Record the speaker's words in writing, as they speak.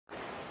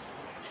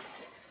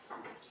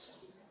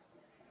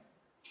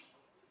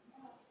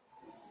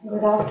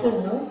Good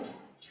afternoon.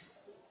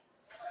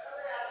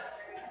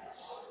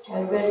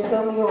 I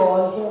welcome you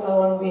all here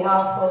on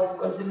behalf of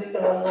Cosmic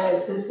Alumni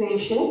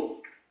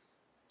Association.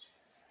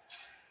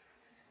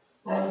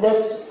 I am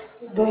just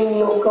doing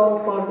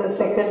locum for the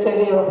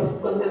Secretary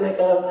of Cosmic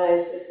Alumni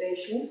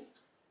Association.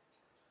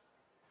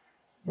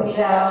 We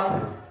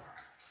have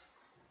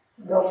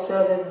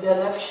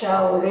Dr.JANAK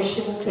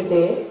ORATION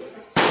today.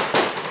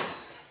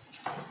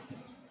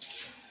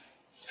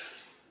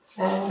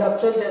 And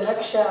Dr.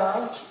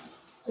 JANAK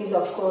is,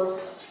 of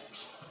course,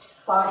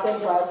 part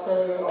and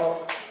parcel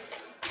of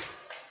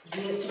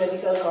GS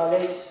Medical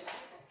College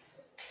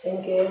in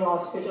KM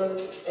Hospital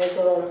as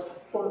an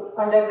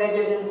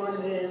undergraduate and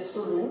postgraduate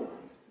student.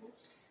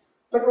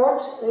 But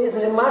what is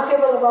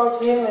remarkable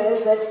about him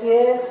is that he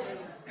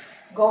has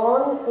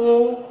gone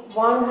in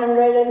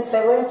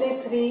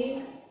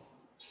 173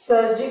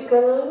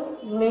 surgical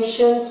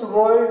missions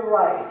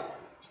worldwide,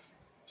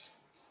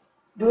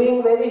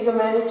 doing very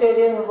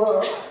humanitarian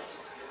work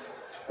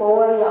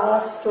over the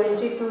last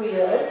 22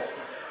 years,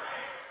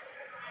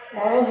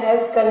 and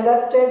has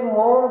conducted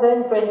more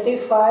than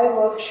 25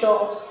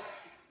 workshops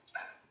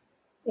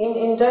in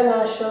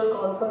international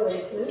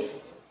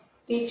conferences,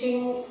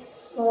 teaching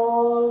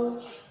small,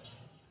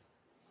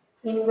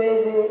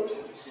 invasive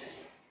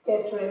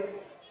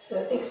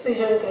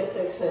excision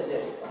cataract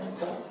surgery.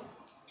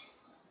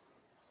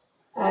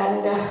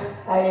 And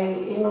I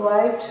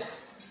invite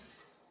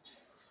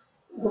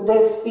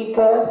today's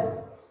speaker,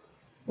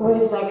 who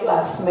is my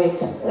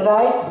classmate,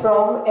 right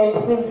from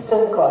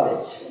Elphinstone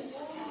College,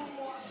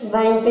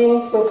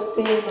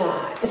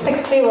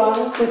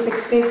 61 to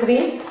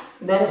 63,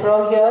 then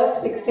from here,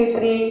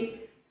 63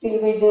 till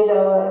we did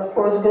our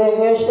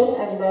post-graduation,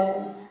 and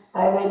then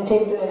I went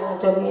into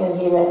anatomy and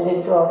he went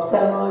into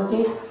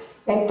ophthalmology,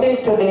 and till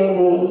today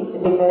we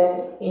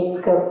remain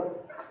in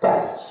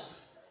touch.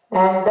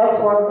 And that's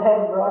what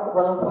has brought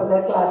one of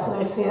our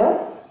classmates here,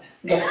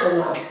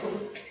 Dr.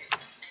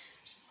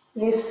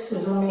 Please,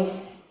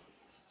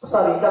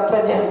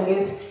 Dr.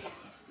 Jehangir.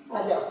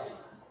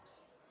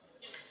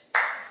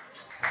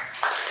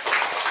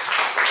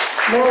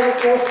 Now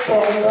request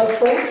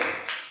chairpersons,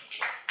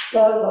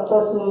 Sir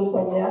Dr.SUNIL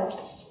PANDYA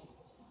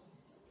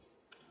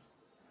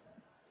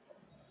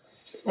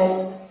and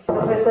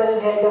Professor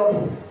and Head of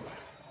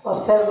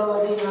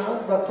Ophthalmology now,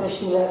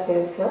 Dr.SHEELA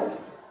KERKAR.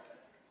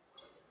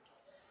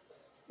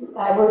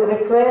 I would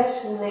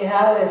request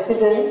Neha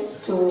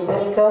resident to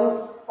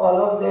welcome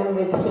all of them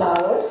with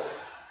flowers.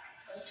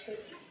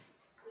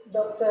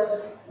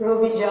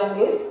 Dr.Rumi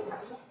Jehangir,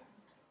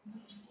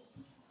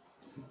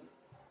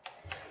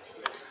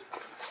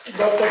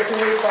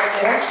 Dr.M.V.L.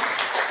 Kothari,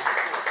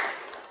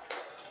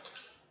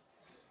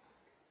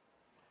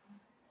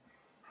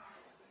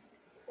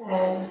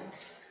 and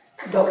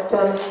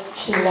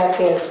Dr.SHEELA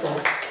KERKAR.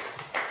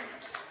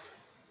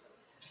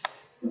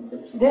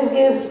 This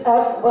gives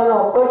us one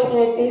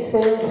opportunity,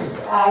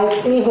 since I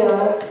see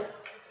here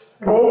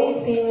very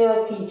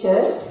senior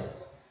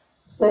teachers,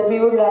 so we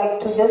would like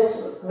to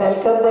just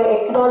welcome them,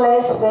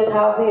 acknowledge that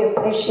how we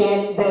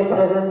appreciate their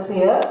presence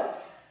here.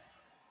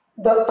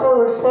 Dr.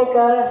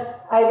 Ursekar,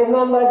 I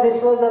remember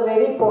this was the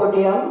very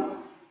podium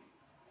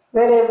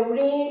where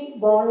every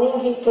morning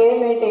he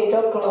came at 8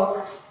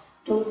 o'clock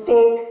to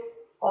take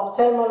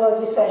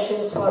ophthalmology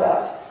sessions for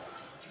us.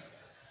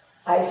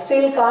 I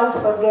still can't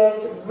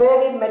forget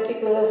very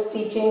meticulous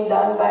teaching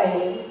done by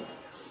him.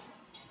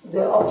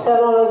 The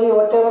ophthalmology,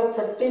 whatever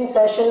 13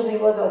 sessions he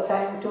was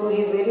assigned to,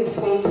 he very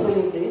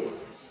faithfully did.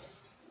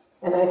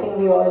 And I think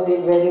we all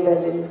did very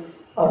well in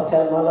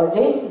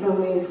ophthalmology.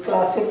 Rumi is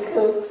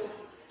classical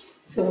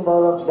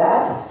symbol of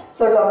that.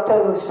 So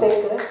Dr.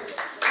 Ursekar.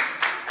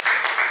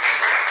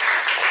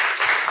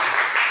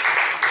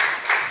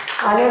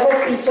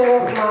 Another teacher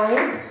of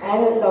mine,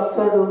 and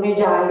Dr. Rumi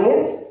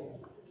Jehangir.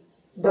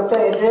 Dr.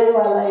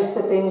 Edredwala is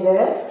sitting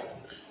there.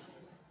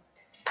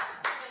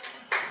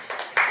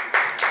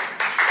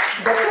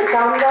 Dr.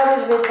 Kamdar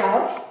is with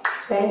us.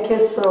 Thank you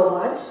so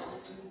much.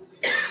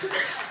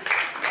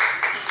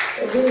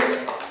 We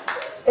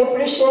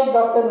appreciate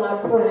Dr.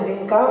 Nagpur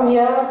having come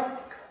here.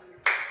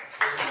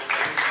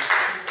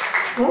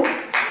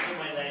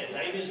 My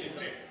line is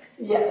different.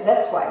 Yeah,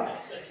 that's why.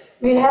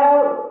 We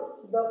have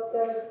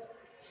Dr.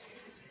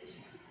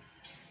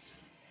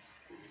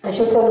 I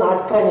should say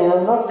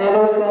Natkani, not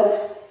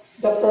Nerolkar.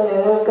 Dr.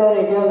 Nerolkar,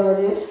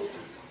 radiologist.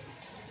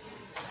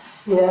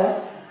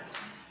 Here.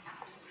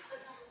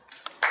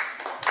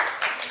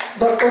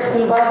 Dr.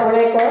 Silva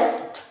Purekar.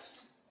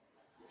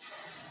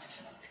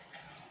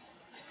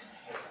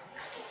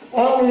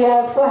 And we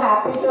are so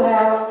happy to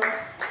have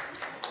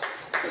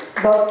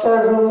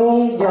Dr.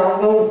 Rumi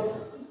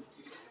Jehangir's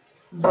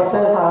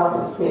better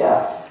half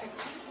here.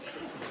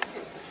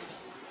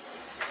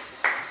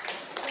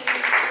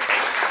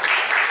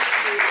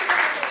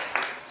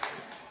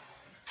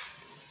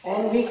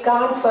 And we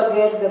can't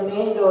forget the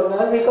main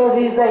donor, because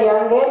he is the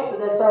youngest, so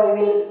that's why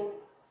we will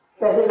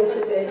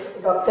felicitate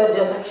Dr.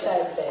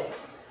 JANAK there.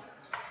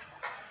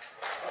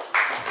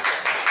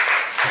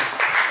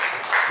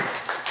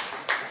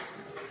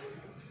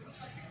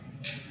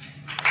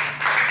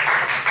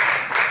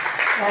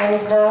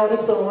 And now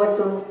it's over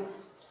to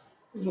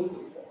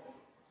you.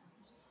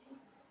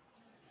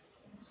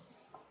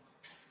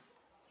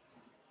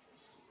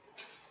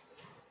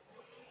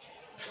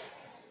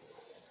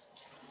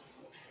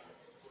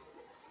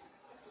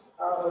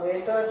 Our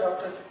orator,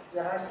 Dr.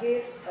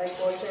 Jehangir, my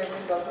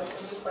co-chairman, Dr.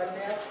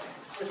 PANDYA,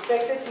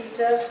 respected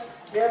teachers,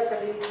 dear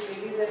colleagues,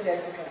 ladies and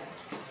gentlemen.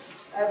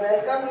 I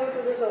welcome you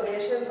to this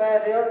ovation by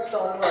a real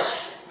stalwart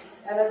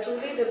and a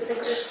truly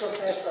distinguished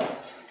professor.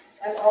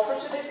 An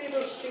opportunity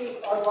to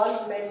speak on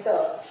one's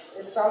mentor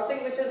is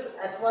something which is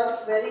at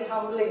once very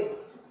humbling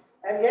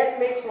and yet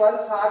makes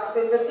one's heart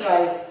fill with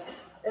pride,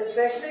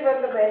 especially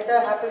when the mentor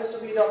happens to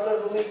be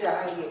Dr. Rumi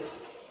Jehangir.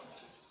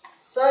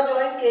 Sir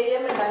joined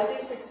KEM in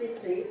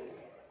 1963.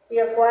 He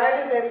acquired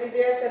his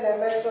MBBS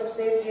and MS from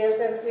St.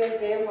 GSMC and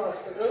KEM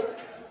Hospital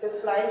with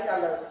flying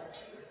colours.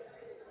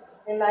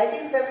 In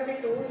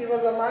 1972, he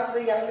was among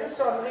the youngest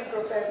honorary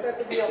professor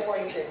to be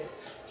appointed.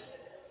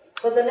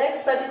 For the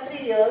next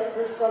 33 years,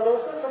 this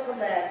colossus of a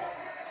man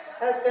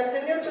has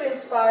continued to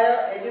inspire,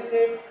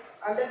 educate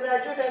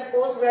undergraduate and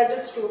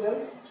postgraduate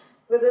students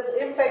with his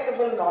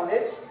impeccable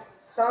knowledge,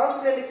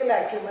 sound clinical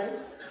acumen,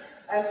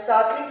 and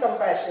startling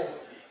compassion.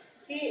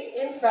 He,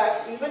 in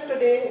fact, even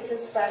today,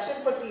 his passion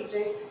for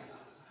teaching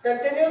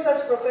continues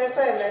as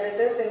Professor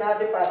Emeritus in our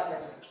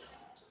department.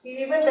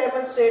 He even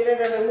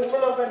demonstrated a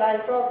removal of an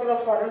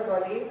intraocular foreign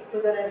body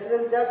to the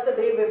resident just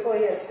the day before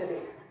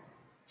yesterday.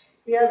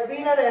 He has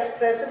been a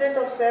president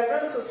of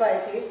several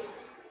societies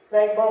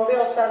like Bombay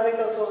Ophthalmic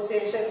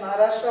Association,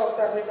 Maharashtra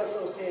Ophthalmic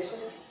Association,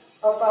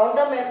 a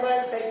founder member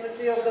and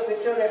secretary of the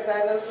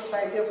Vitreoretinal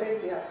Society of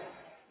India,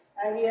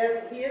 and he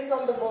is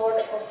on the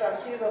board of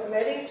trustees of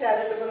many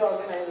charitable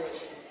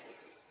organizations.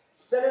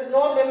 There is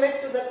no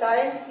limit to the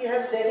time he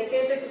has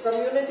dedicated to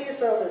community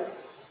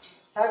service,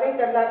 having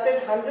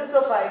conducted hundreds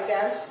of eye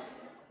camps,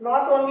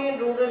 not only in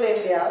rural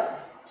India,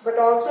 but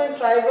also in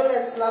tribal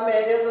and slum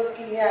areas of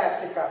Kenya,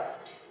 Africa.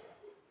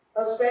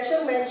 A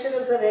special mention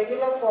is a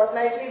regular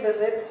fortnightly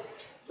visit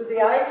to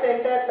the Eye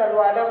Center at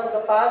Talwada for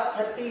the past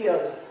 30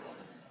 years.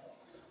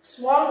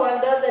 Small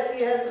wonder that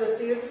he has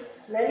received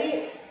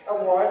many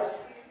awards,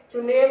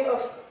 to name a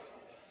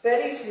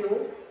very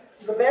few: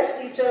 the Best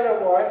Teacher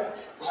Award,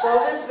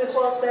 Service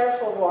Before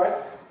Self Award,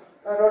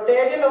 a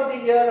Rotarian of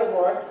the Year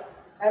Award,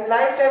 and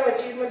Lifetime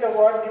Achievement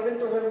Award given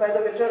to him by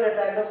the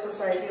Vitreoretinal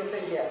Society of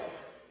India.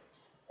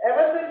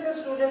 Ever since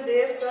his student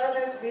days, Sir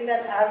has been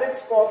an avid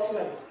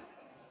sportsman,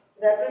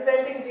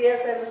 representing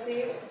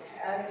GSMC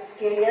and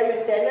KEM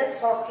in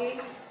tennis, hockey,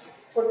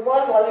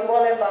 football,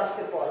 volleyball and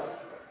basketball.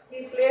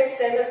 He plays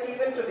tennis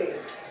even today.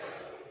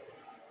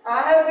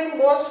 I have been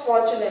most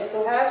fortunate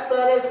to have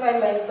Sir as my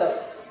mentor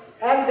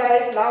and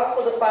guide now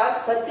for the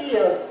past 30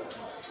 years,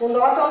 who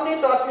not only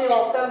taught me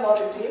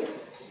ophthalmology,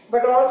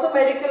 but also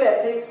medical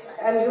ethics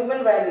and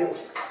human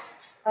values.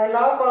 I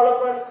now call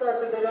upon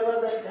Sir to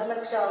deliver the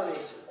JANAK SHAH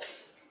oration.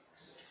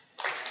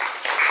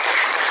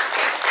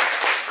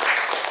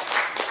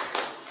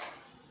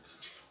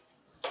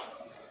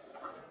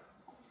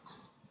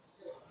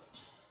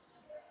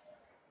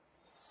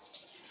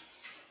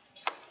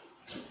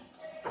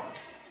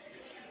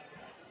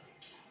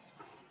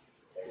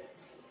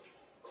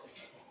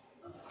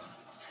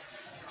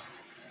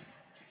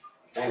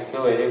 Thank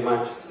you very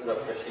much,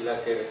 Dr. Sheila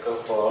KERKAR,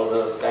 for all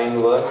those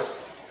kind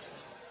words.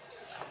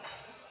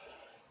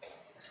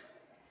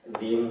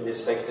 Dean,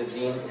 respected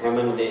Dean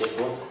Hemant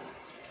Deshmukh,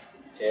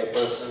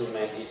 Chairperson,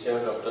 my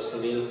teacher, Dr.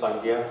 SUNIL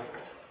Pandya,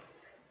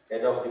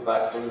 Head of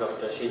Department,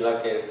 Dr.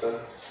 Sheila KERKAR,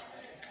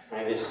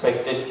 my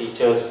respected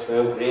teachers who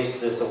have graced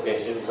this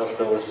occasion,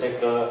 Dr.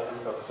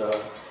 Ursekar, Dr.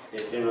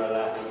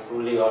 M.V.L.Kothari, I am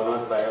truly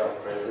honored by your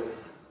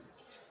presence.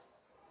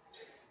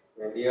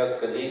 My dear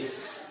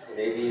colleagues,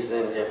 ladies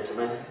and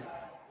gentlemen,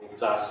 my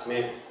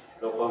classmate,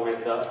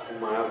 Lopameta,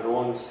 whom I have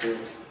known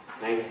since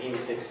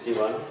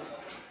 1961.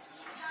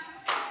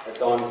 At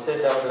the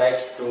onset, I would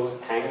like to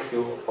thank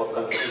you for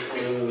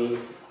considering me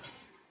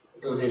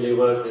to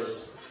deliver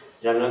this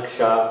JANAK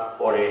SHAH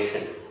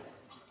oration.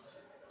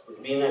 It's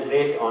been a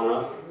great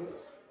honor,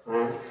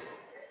 and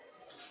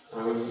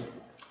I'm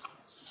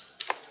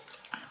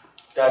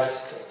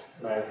touched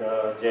by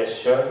the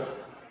gesture,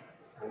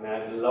 and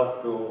I'd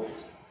love to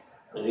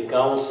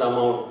recount some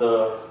of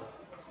the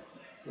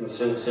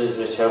instances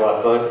which have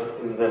occurred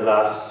in the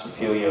last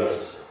few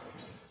years.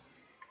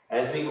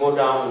 As we go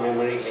down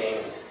memory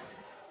lane,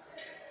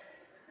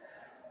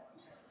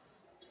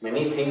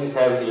 many things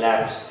have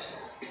elapsed.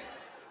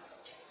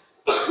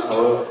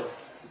 Our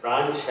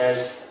branch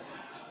has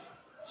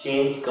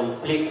changed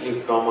completely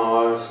from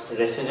our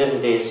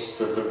resident days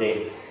to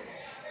today.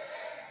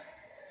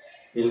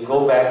 We'll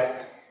go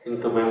back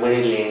into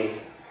memory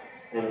lane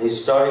and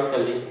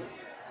historically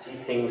see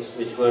things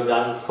which were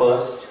done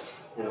first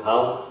and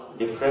how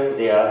different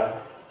they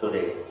are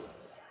today.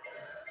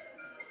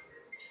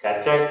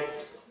 Cataract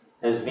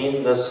has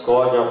been the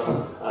scourge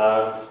of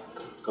our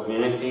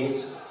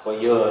communities for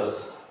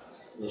years.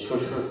 The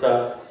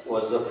Shushruta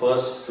was the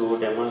first to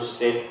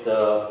demonstrate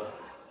the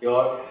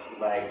cure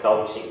by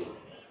couching.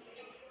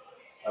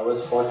 I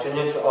was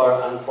fortunate or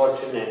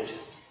unfortunate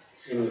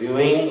in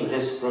viewing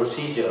this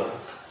procedure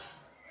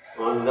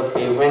on the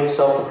pavements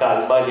of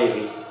Kalba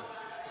Devi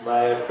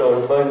by a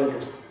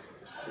turbaned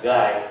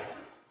guy.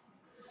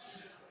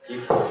 He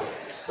put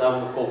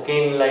some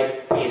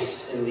cocaine-like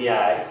paste in the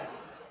eye,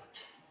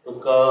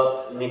 took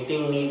a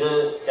knitting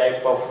needle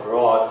type of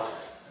rod,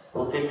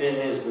 put it in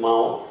his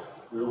mouth,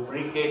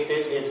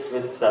 lubricated it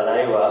with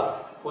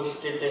saliva,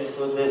 pushed it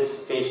into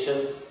this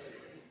patient's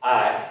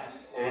eye,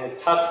 and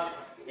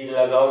he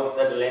lugged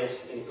the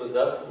lens into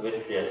the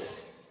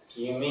vitreous.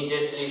 He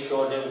immediately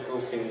showed him 2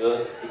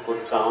 fingers, he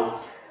could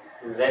count,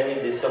 and then he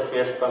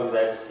disappeared from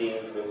that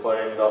scene before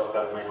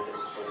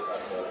endophthalmitis could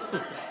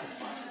occur.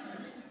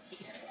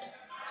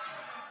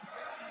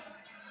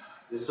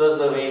 This was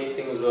the way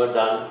things were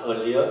done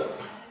earlier.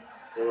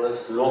 There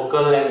was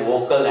local and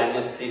vocal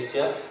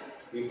anesthesia.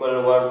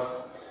 People were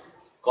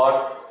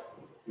caught,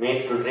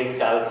 made to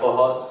drink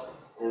alcohol,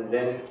 and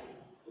then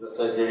the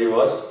surgery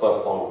was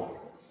performed.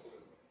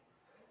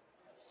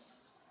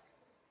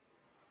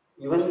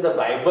 Even the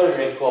Bible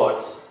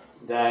records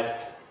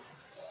that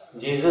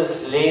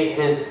Jesus laid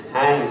his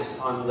hands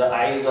on the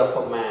eyes of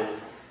a man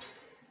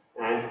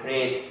and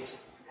prayed,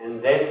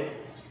 and then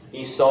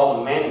he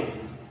saw men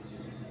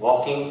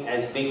walking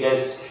as big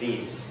as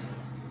trees.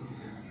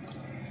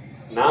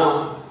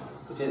 Now,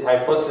 it is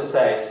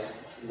hypothesized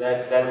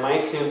that there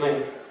might have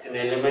been an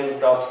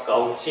element of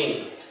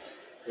couching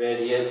where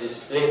he has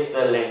displaced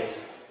the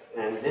lens,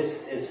 and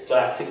this is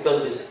classical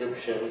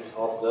description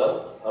of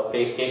the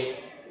aphakic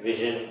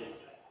vision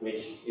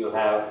which you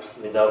have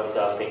without the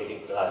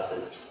aphakic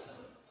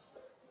glasses.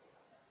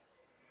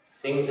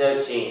 Things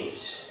have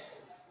changed.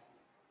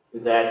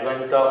 With the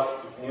advent of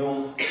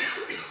new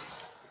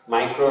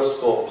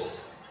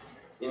microscopes,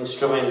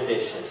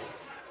 instrumentation,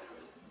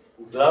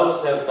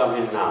 gloves have come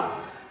in now.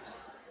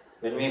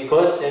 When we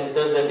first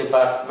entered the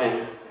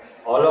department,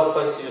 all of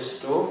us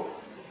used to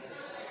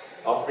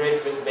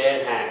operate with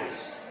bare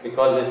hands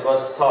because it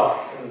was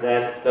thought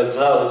that the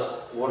gloves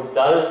would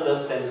dull the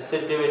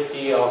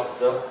sensitivity of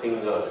the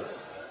fingers.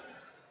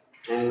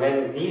 And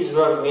when these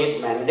were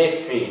made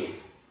mandatory,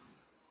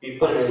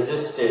 people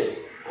resisted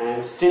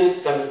and still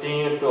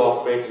continued to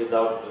operate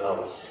without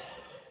gloves.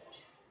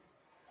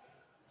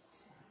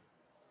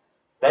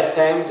 That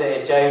time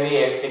the HIV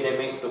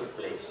epidemic took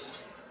place.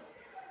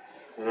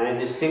 And I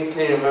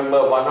distinctly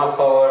remember one of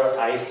our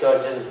eye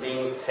surgeons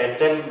being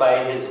threatened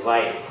by his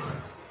wife.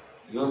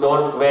 You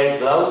don't wear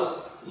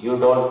gloves, you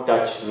don't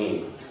touch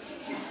me.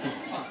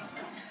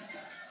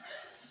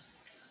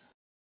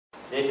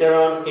 Later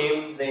on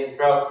came the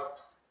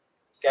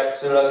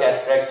intracapsular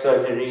cataract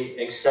surgery,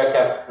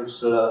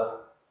 extracapsular,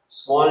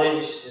 small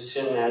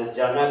incision, as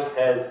Janak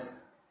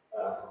has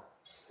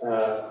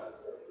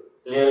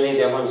clearly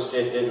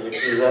demonstrated, which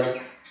is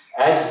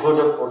as good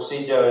a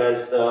procedure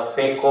as the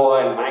phaco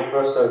and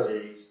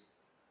microsurgeries.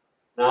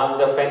 Now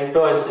the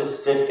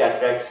femto-assisted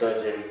cataract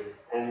surgery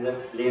and the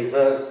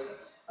lasers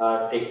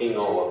are taking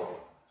over.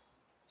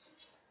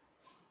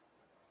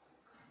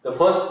 The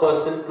first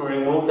person to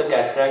remove the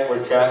cataract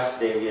was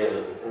Jacques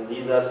Daviel, and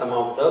these are some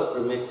of the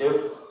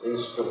primitive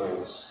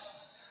instruments.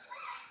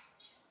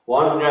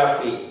 Von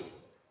Graffi,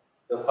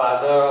 the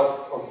father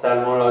of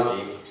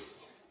ophthalmology,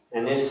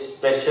 and his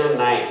special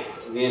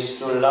knife, we used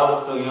to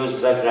love to use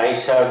the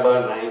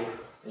Greischarber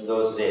knife in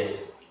those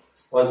days,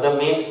 was the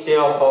mainstay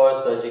of our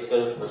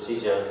surgical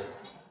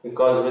procedures,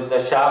 because with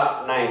the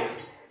sharp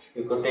knife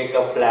you could take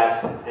a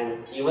flap,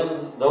 and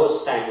even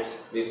those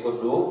times we could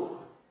do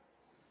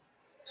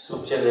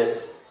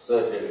sutureless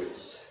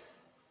surgeries.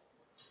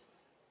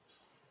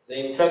 The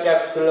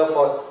intracapsular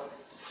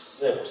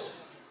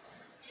forceps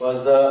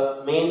was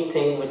the main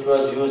thing which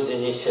was used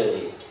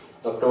initially.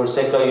 Dr.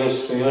 Ursekar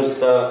used to use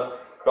the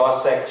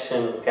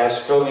cross-section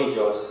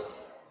Castrovijos.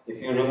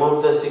 If you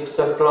remove the 6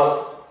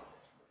 o'clock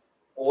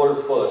pole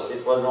first,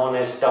 it was known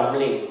as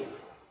tumbling.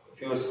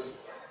 If you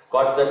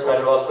got the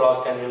 12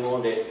 o'clock and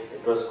removed it,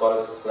 it was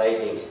called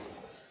sliding.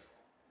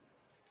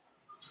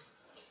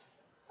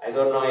 I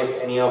don't know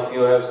if any of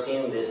you have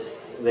seen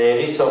this, the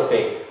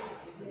erisophae.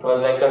 It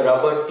was like a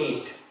rubber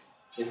teat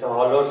with a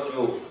hollow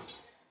tube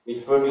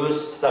which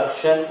produced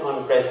suction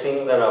on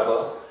pressing the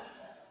rubber,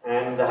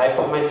 and the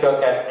hypomature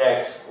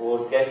cataracts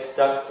would get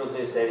stuck to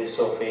this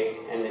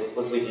erisophae and it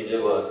could be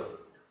delivered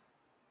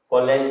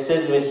for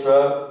lenses which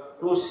were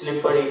too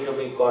slippery to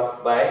be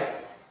caught by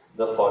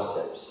the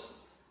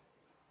forceps.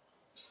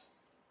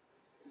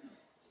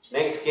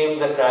 Next came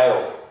the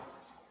cryo.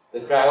 The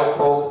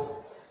cryoprobe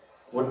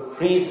would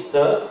freeze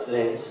the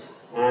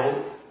lens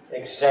and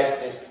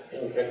extract it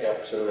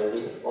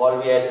intracapsularly. All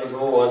we had to do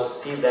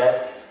was see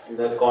that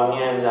the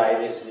cornea and the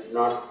iris did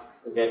not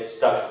get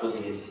stuck to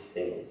these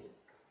things.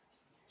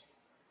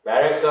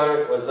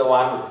 Barraker was the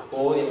one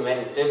who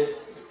invented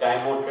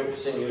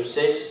chymotrypsin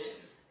usage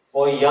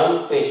for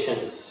young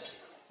patients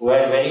who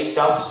had very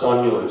tough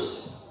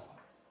zonules.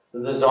 So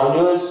the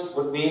zonules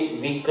would be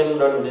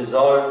weakened or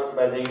dissolved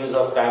by the use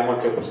of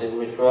chymotrypsin,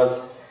 which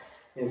was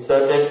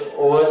inserted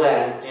over the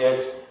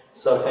anterior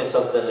surface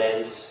of the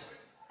lens,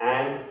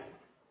 and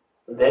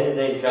then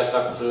the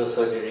intracapsular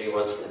surgery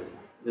was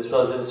this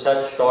was in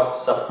such short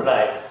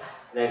supply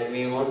that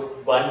we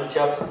would bunch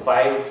up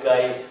 5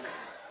 guys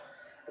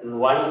in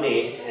one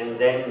day and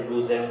then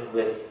do them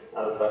with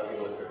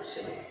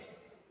alpha-ketocin.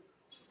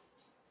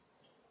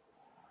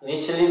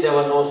 Initially there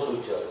were no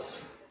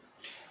sutures.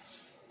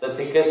 The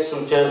thickest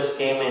sutures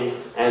came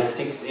in as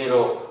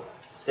 6-0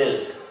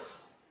 silk.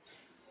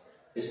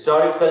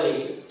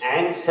 Historically,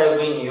 ants have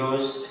been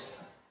used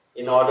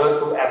in order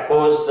to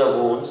oppose the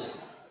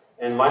wounds,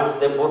 and once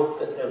they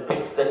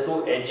picked the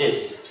 2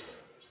 edges,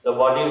 the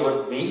body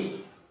would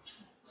be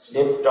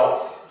snipped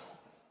off.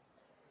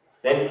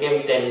 Then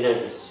came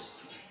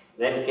tendons,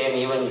 then came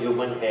even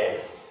human hair.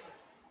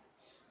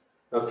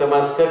 Dr.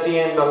 Muscati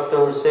and Dr.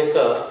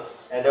 Usekar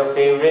had a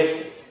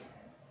favorite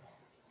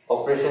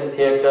operation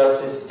theatre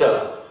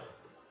sister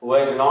who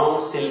had long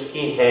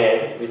silky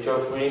hair which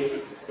were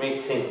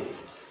pretty thin.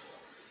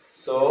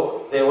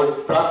 So they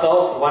would pluck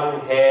out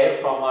one hair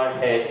from her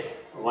head,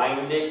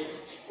 wind it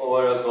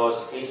over a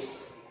gauze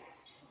piece,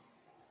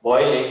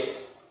 boil it,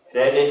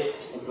 thread it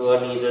into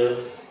a needle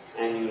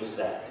and use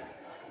that.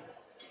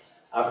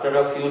 After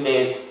a few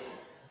days,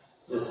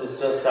 the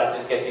sister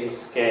started getting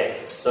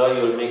scared. "Sir,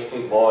 you'll make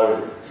me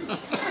bald."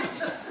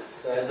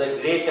 So as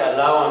a great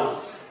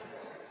allowance,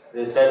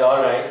 they said,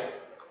 "All right,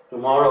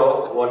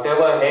 tomorrow,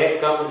 whatever hair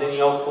comes in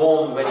your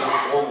comb when you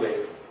comb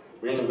it,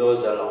 bring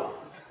those along."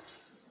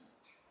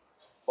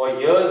 For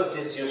years,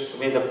 this used to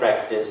be the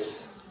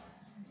practice.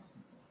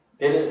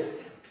 Till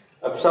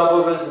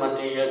absorbable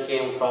material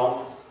came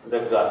from the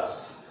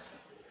guts,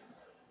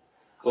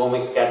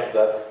 chromic cat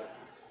gut.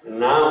 And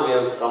now we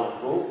have come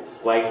to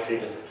white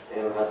krill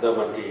and other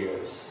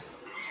materials.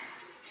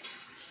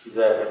 These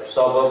are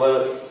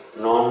absorbable,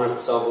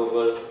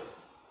 non-absorbable.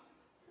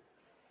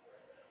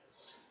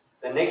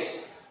 The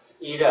next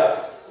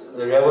era,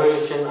 the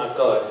revolution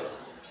occurred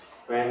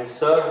when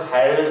Sir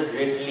Harold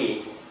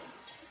Ridley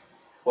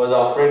was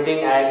operating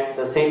at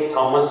the St.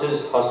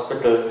 Thomas's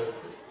Hospital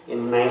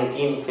in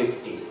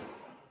 1950.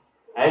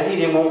 As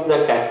he removed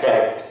the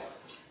cataract,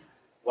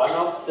 one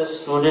of the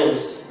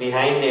students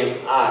behind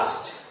him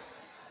asked,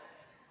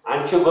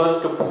 "Aren't you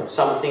going to put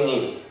something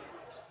in?"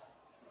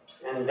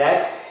 And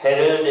that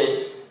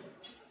heralded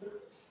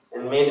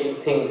and made him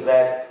think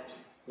that,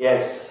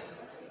 yes,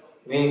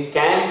 we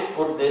can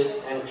put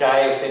this and try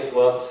if it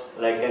works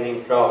like an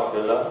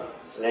intraocular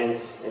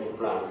lens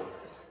implant.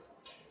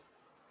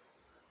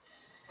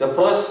 The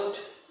first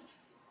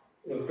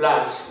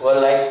implants were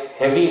like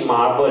heavy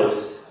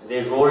marbles.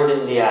 They rolled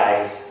in the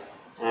eyes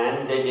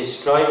and they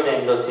destroyed the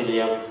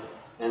endothelium,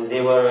 and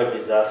they were a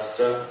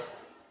disaster,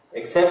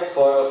 except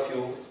for a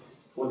few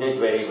who did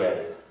very well.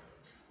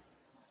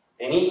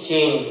 Any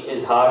change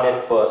is hard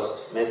at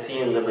first, messy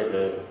in the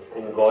middle,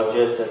 and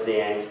gorgeous at the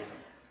end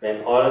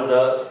when all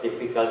the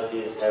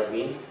difficulties have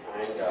been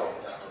ironed out.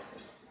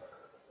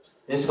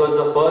 This was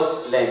the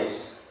first lens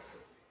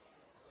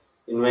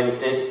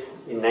invented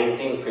in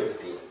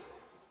 1950.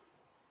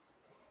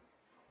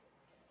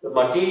 The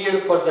material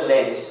for the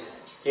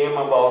lens came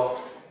about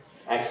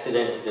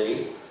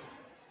accidentally.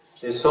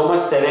 There's so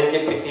much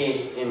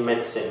serendipity in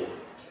medicine.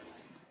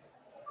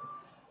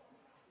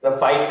 The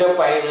fighter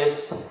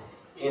pilots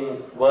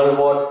in World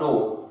War II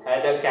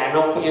had a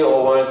canopy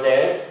over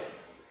their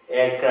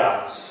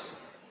aircrafts,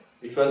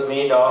 which was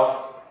made of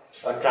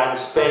a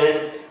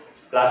transparent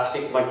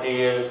plastic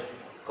material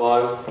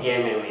called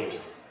PMMA.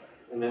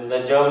 And then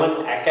the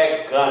German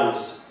attack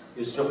guns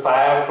used to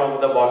fire from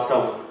the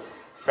bottom.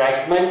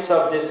 Fragments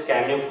of this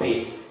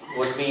canopy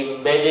would be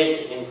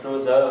embedded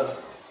into the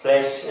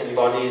flesh and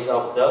bodies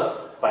of the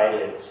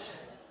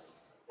pilots.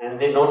 And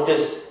they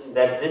noticed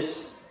that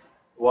this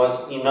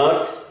was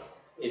inert,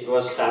 it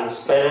was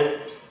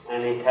transparent,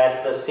 and it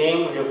had the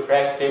same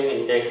refractive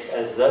index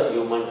as the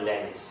human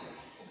lens.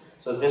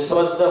 So this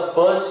was the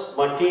first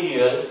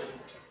material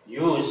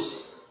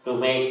used to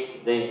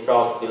make the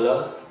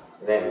intraocular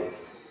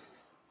lens.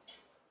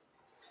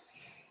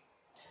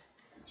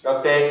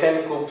 Dr.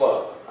 S.N.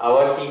 Cooper,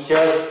 our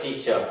teacher's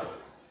teacher,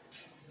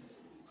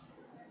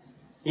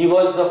 he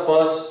was the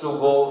first to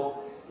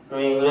go to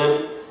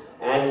England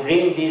and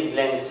bring these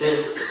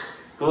lenses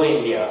to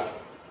India.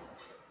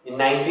 In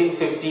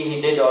 1950,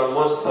 he did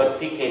almost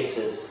 30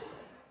 cases,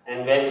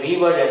 and when we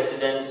were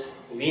residents,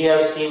 we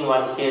have seen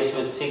one case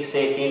with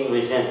 6/18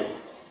 vision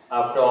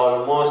after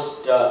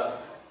almost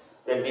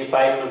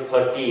 25 to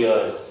 30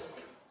 years.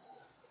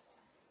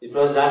 It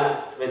was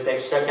done with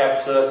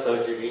extracapsular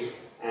surgery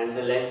and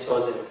the lens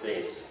was in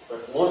place.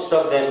 But most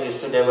of them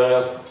used to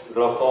develop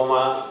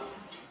glaucoma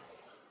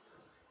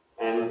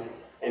and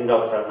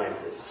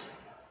endophthalmitis.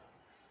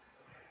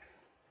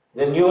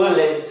 The newer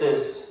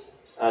lenses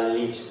are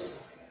legion.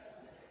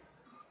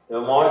 There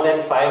are more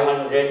than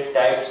 500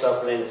 types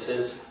of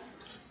lenses,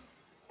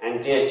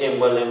 anterior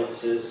chamber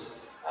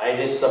lenses,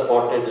 iris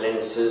supported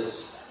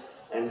lenses,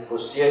 and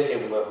posterior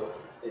chamber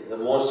is the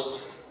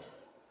most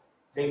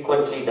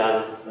frequently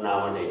done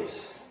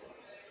nowadays.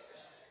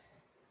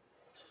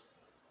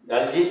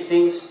 Daljit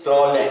Singh's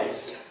claw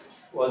lens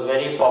was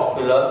very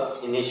popular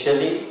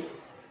initially,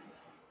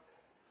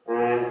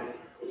 and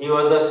he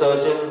was a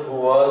surgeon who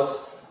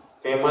was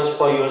famous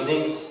for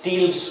using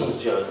steel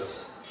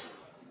sutures,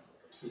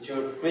 which you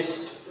would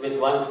twist with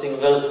one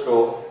single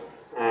throw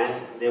and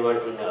they were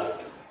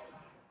inert.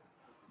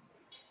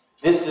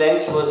 This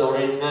lens was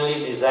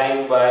originally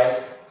designed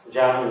by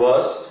Jan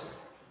Wurst,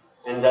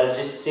 and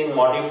Daljit Singh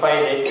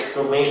modified it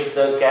to make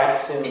the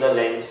gaps in the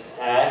lens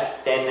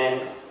at 10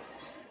 and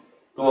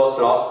 2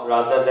 o'clock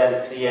rather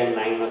than 3 and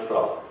 9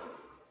 o'clock.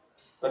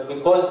 But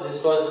because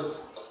this was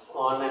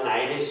on an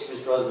iris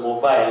which was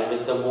mobile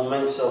with the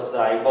movements of the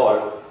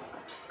eyeball,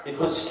 it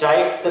would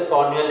strike the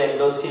corneal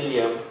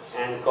endothelium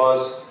and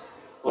cause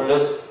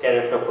bullous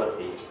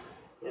keratopathy.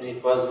 And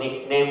it was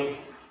nicknamed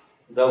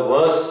the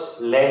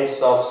worst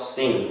lens of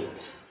Singh.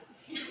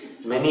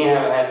 Many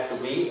have had to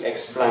be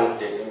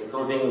explanted,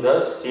 including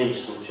the steel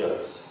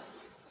sutures.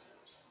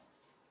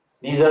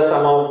 These are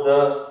some of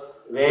the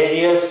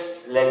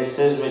various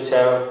lenses which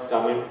have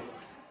come in.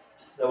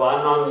 The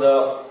one on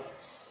the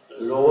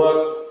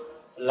lower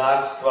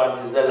last one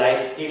is the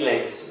Leisky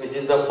lens, which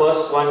is the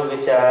first one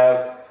which I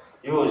have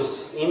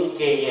used in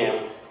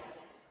KEM,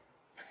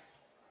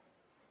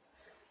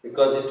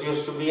 because it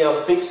used to be a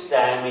fixed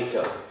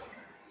diameter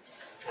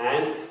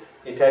and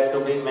it had to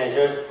be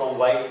measured from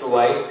white to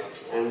white,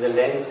 and the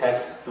lens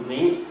had to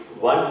be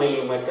 1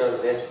 millimeter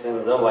less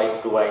than the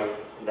white to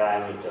white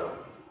diameter.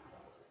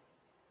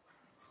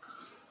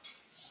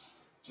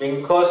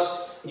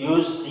 Bincost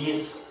used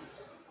these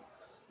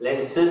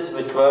lenses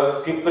which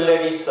were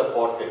pupillary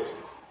supported.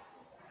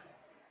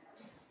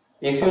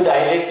 If you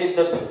dilated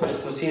the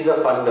pupils to see the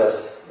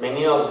fundus,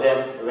 many of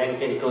them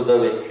went into the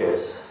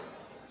vitreous.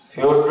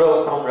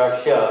 Fyodorov from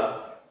Russia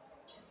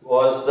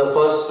was the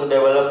first to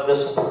develop the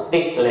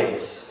Sputnik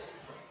lens.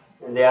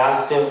 And they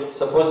asked him,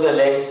 suppose the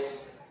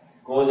lens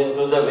goes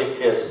into the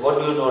vitreous, what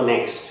do you do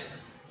next?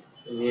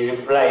 And he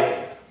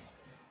replied,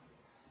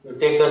 you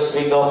take a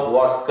swig of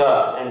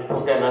vodka and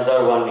put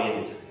another one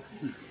in.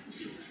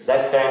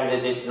 That time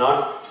they did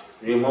not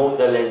remove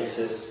the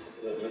lenses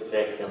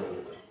vitrectomy.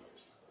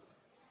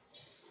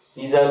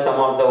 These are some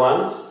of the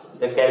ones.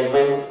 The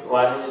Kelman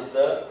one is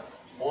the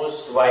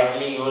most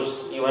widely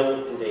used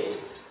even today.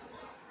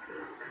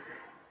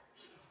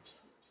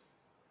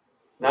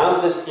 Now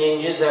the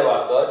changes have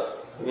occurred.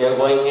 We are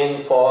going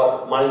in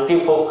for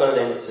multifocal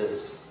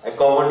lenses,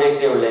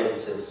 accommodative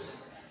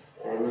lenses,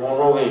 and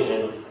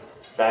monovision,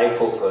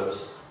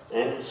 trifocals,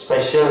 and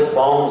special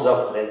forms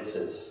of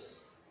lenses.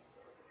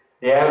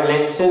 They have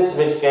lenses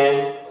which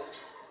can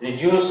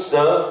reduce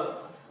the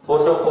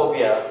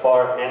photophobia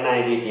for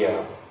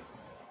aniridia.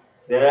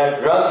 There are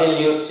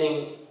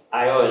drug-eluting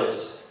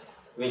IOLs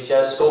which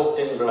are soaked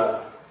in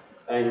blood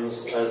and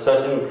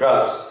certain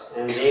drugs,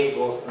 and they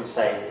go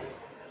inside.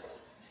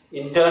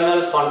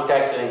 Internal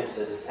contact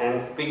lenses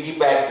and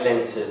piggyback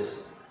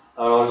lenses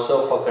are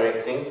also for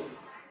correcting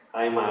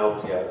eye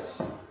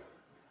myopias.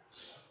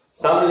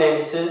 Some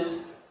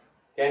lenses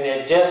can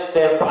adjust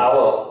their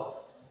power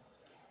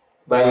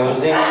by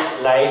using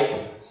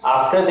light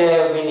after they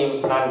have been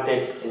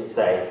implanted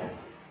inside.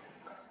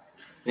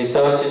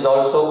 Research is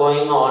also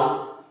going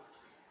on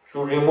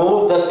to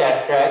remove the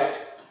cataract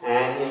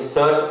and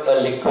insert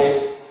a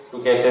liquid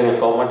to get an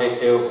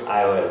accommodative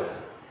IOL.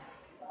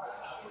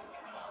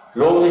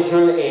 Low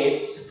visual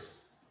aids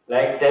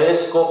like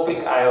telescopic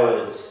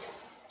IOLs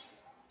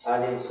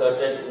are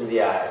inserted in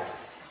the eye.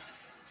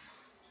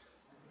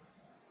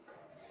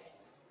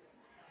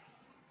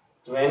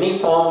 Many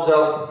forms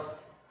of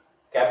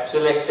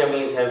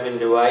capsulectomies have been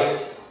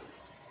devised.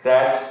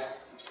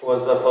 Kratz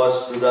was the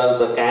first to do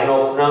the can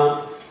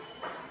opener,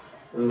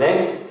 and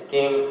then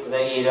came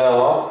the era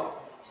of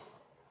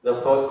the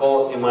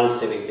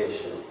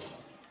photoemulsification.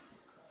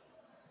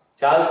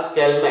 Charles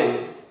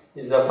Kelman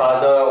is the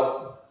father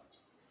of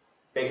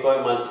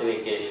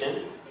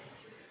phacoemulsification.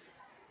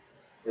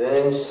 There's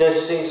an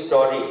interesting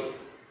story.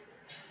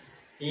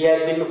 He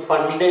had been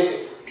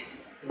funded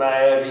by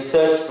a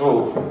research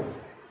group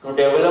to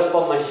develop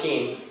a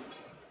machine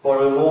for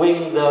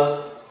removing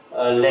the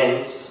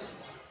lens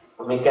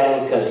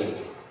mechanically.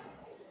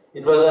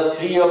 It was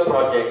a 3-year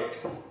project.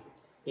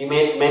 He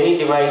made many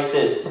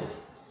devices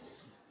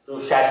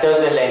to shatter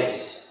the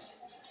lens,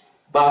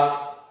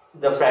 but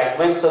the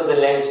fragments of the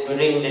lens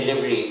during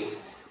delivery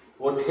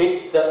would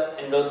hit the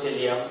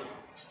endothelium,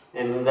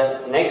 and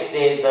the next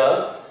day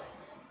the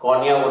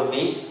cornea would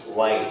be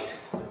white.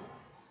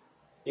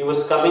 He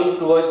was coming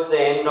towards the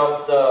end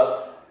of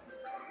the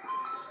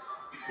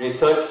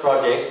research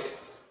project.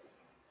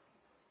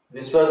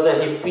 This was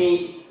the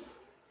hippie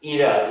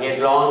era. He had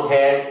long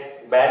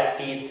hair, bad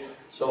teeth,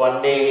 so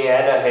one day he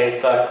had a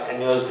haircut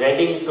and he was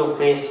ready to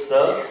face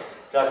the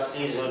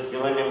trustees who had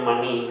given him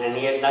money, and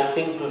he had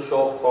nothing to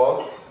show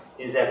for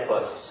his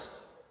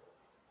efforts.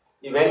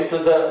 He went to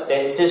the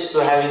dentist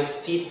to have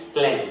his teeth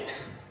cleaned,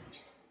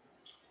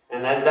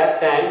 and at that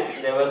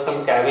time there were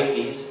some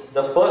cavities.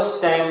 The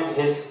first time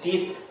his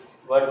teeth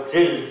were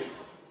drilled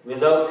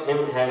without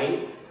him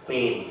having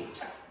pain.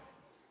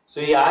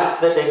 So he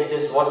asked the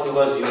dentist what he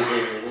was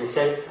using, and he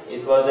said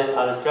it was an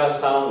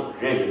ultrasound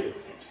drill.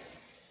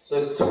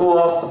 So he threw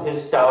off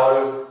his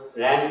towel,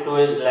 ran to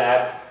his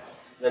lab,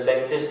 The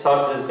dentist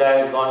thought this guy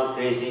has gone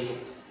crazy,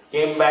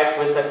 came back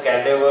with a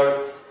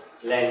cadaver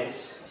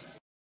lens.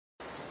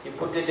 He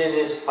put it in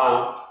his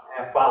palm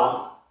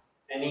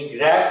and he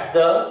grabbed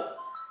the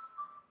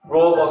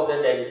probe of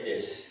the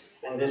dentist.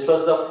 And this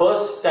was the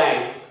first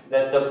time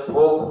that the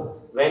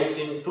probe went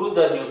into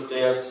the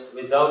nucleus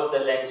without the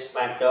lens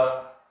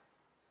matter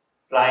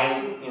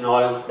flying in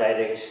all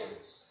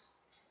directions.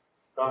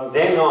 From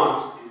then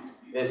on,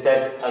 they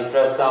said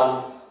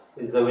ultrasound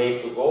is the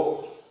way to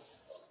go,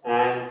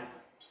 and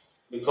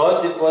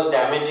because it was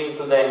damaging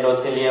to the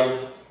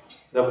endothelium,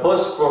 the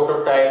first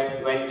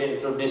prototype went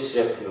into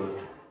disrepute,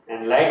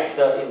 and like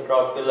the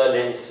intraocular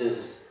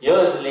lenses,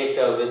 years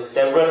later with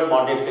several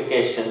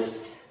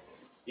modifications,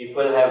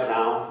 people have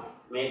now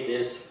made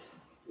this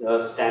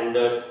the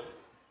standard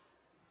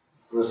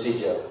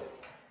procedure.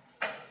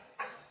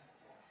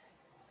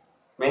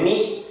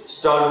 Many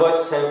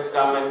stalwarts have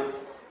come and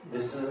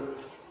this is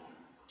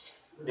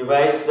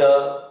devised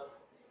the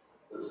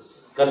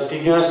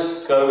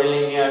continuous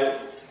curvilinear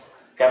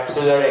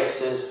capsular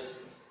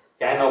axis,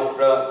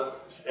 canopter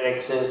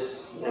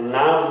axis, and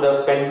now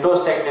the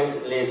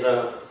femtosecond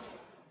laser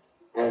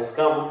has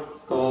come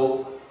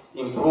to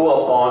improve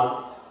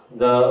upon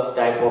the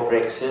type of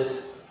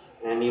axis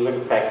and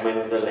even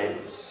fragment the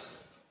lens.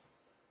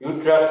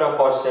 Utrata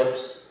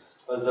forceps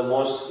was the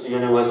most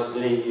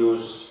universally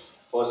used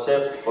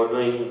forceps for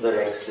doing the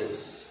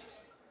rhexis.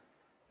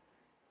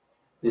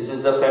 This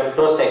is the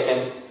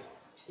femtosecond,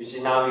 which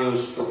is now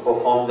used to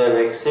perform the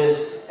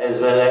rhexis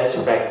as well as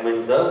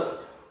fragment the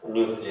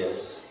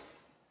nucleus.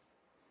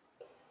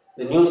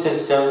 The new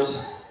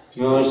systems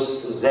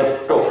use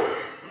Zepto,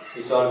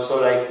 which is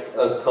also like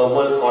a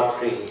thermal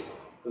cautery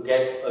to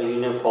get a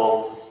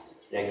uniform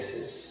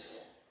rhexis.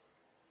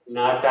 In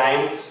our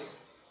times,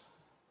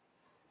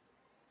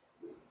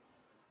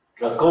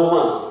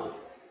 trachoma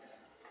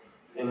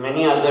and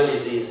many other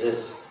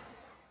diseases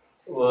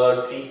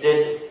were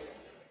treated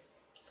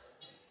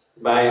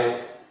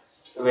by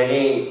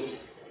very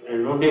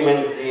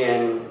rudimentary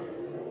and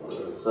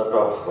sort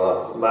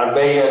of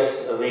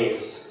barbarous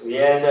ways. We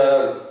had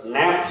a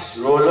Knapp's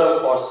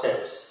roller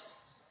forceps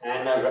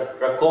and a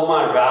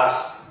trachoma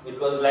rasp, which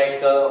was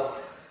like a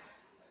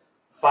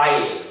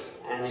file,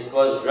 and it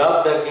was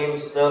rubbed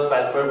against the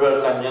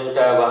palpebral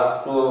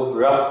conjunctiva to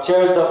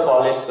rupture the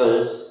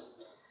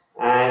follicles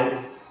and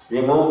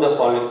remove the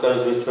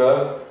follicles which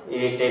were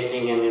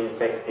irritating and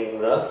infecting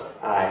the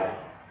eye.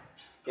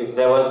 If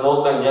there was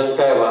no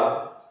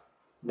conjunctiva,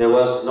 there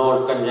was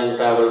no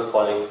conjunctival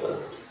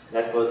follicle.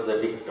 That was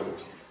the dictum.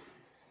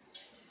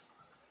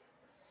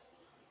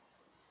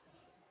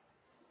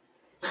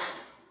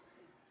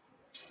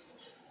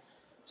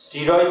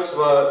 Steroids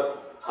were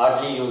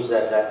hardly used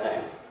at that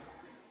time,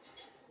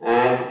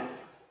 and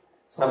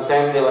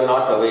sometimes they were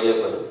not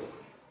available.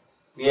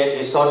 We had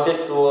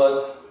resorted to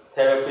a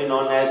therapy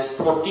known as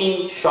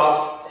protein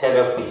shock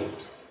therapy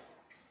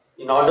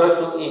in order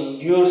to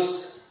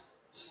induce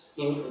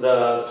increase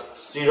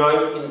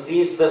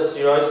the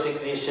steroid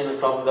secretion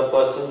from the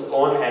person's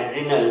own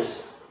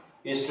adrenals.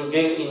 We used to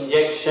give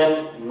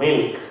injection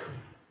milk.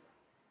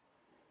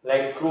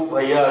 Like true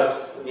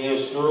bhaiyas, we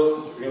used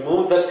to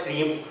remove the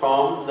cream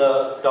from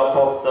the top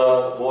of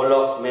the bowl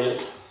of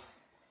milk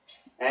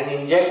and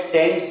inject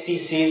 10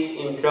 cc's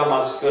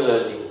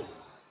intramuscularly.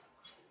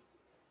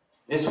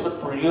 This would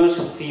produce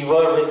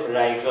fever with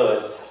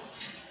rigors,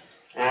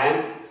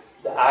 and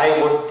the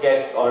eye would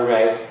get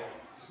alright,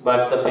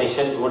 but the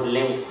patient would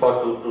limp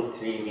for 2 to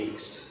 3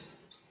 weeks.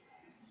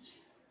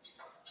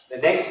 The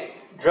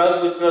next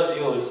drug which was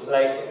used,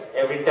 like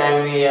every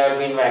time we have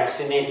been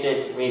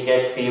vaccinated, we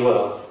get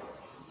fever.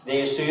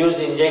 They used to use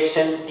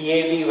injection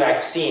TAB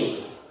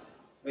vaccine,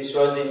 which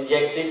was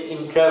injected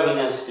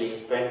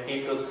intravenously,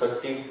 20 to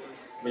 30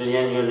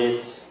 million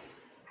units,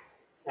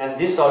 and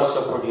this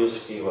also produced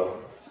fever.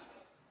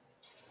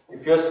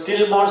 If you are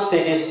still more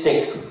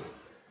sadistic,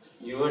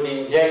 you would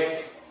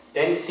inject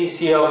 10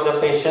 cc of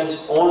the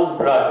patient's own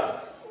blood,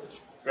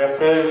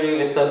 preferably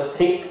with a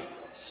thick,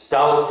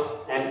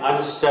 stout and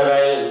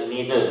unsterile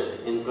needle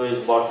into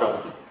his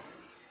bottom.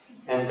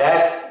 And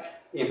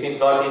that, if it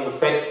got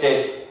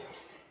infected,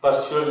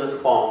 pustules would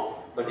form,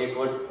 but it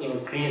would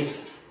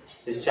increase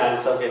his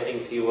chance of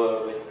getting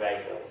fever with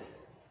rigors.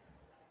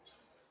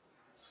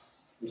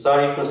 I'm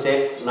sorry to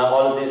say, now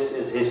all this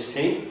is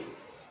history,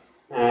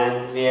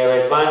 and we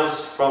have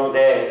advanced from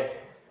there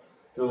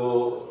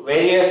to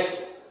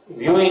various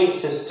viewing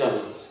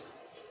systems.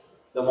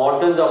 The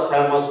Morton's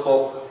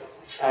ophthalmoscope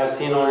I have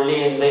seen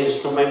only in the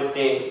instrument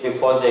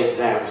before the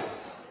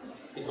exams.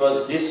 It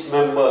was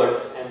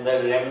dismembered and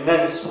the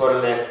remnants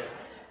were left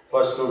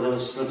for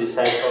students to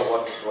decipher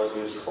what it was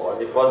used for.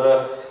 It was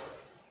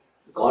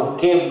a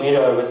concave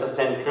mirror with a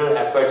central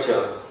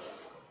aperture.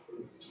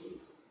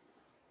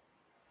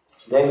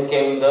 Then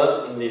came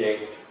the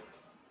indirect.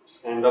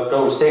 And Dr.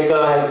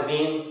 Ursekar has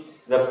been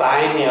the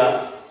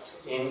pioneer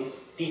in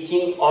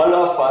teaching all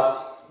of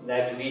us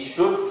that we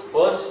should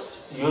first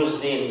use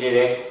the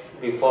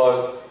indirect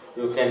before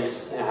you can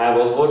have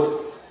a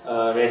good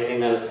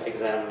retinal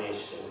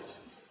examination.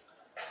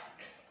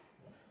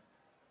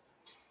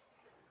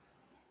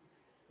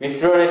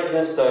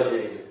 Vitreoretinal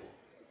surgery.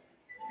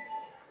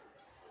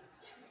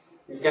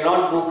 You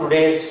cannot do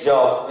today's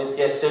job with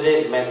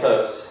yesterday's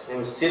methods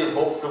and still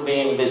hope to be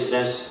in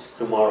business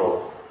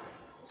tomorrow.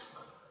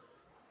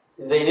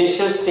 In the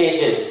initial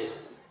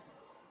stages,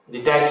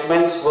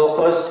 detachments were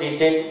first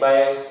treated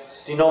by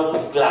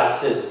stenopic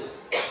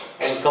glasses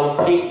and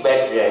complete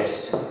bed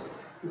rest.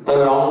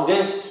 The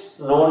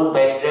longest known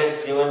bed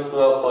rest given to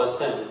a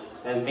person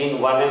has been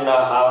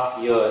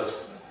 1.5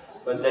 years,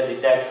 but the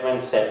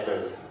detachment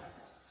settled.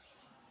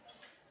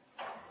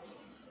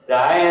 The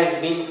eye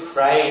has been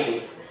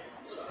fried,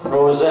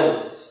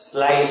 frozen,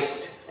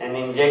 sliced and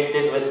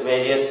injected with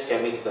various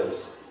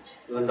chemicals.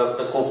 Even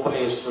Dr. Cooper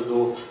used to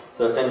do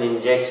certain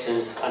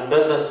injections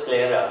under the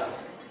sclera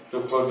to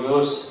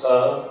produce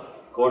a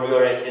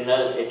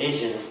chorioretinal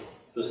adhesion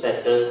to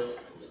settle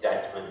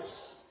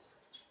detachments.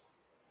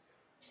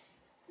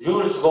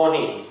 Jules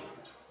Verne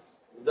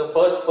is the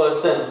first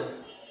person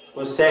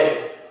who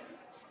said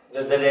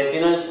that the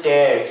retinal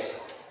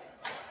tears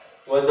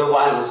were the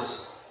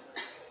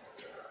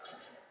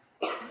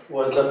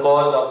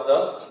cause of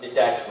the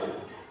detachment,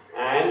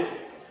 and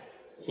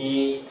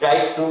he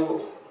tried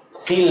to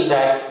seal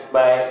that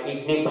by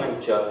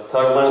ignipuncture,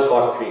 thermal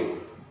cautery.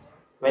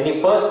 When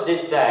he first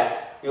did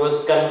that, he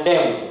was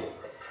condemned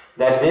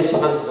that this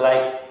was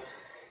like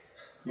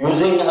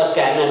using a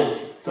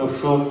cannon to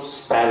shoot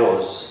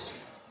sparrows.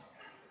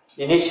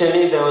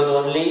 Initially there was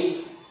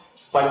only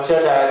puncture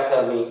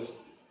diathermy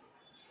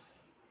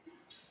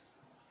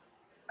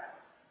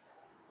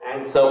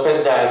and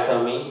surface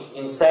diathermy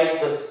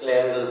inside the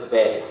scleral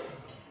bed.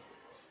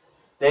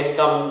 Then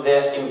come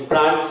the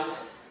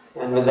implants,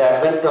 and with the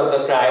advent of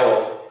the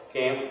cryo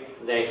came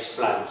the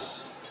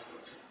explants.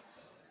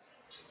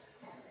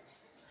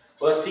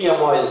 Percy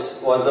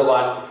Amoils was the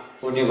one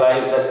who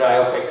devised the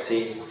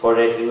cryopexy for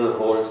retinal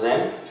holes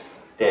and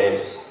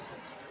tears.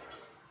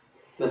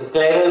 The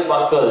scleral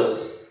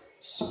buckles,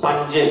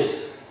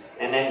 sponges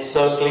and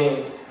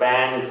encircling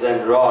bands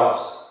and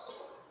rods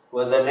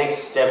were the next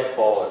step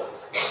forward.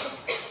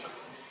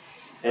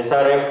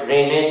 SRF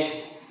drainage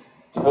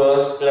through a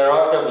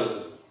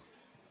sclerotomy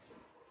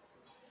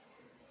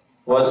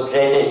was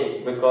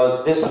dreaded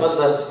because this was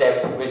the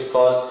step which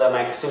caused the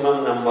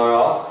maximum number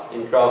of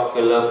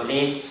intraocular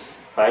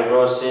bleeds,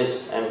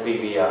 fibrosis and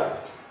PVR.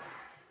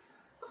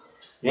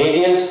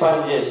 Radial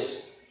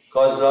sponges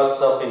caused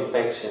lots of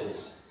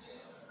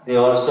infections. They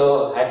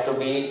also had to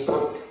be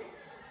put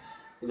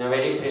in a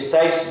very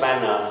precise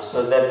manner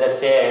so that the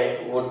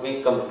tear would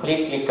be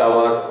completely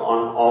covered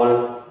on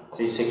all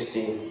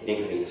 360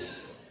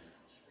 degrees.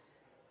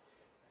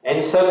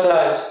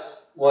 Encerclage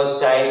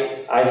was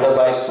tied either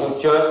by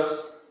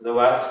sutures, the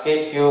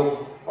Watzke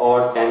tube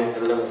or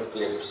tantalum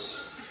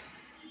clips.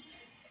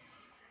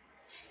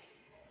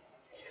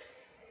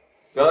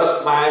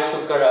 Gerd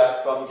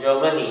Meyer-Schuckerath from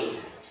Germany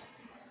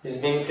has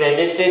been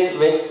credited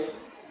with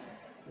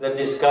the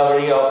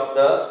discovery of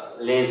the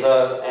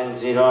laser and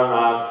xenon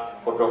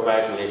arc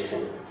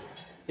photocoagulation.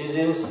 His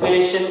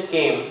inspiration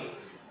came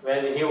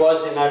when he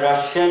was in a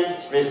Russian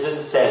prison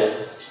cell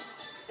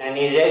and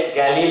he read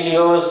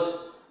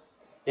Galileo's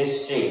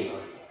history.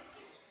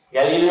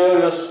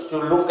 Galileo used to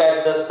look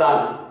at the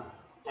sun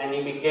and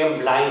he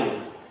became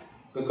blind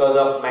because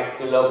of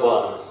macular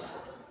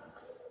burns.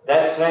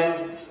 That's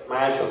when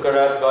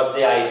Meyer-Schuckerath got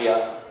the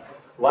idea,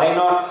 why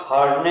not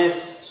harness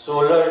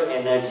solar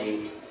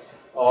energy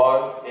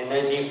or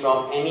energy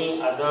from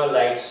any other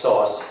light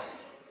source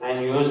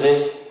and use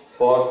it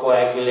for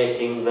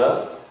coagulating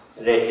the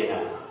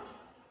retina.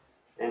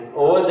 And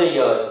over the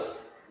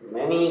years,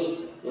 many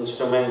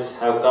instruments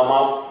have come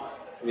up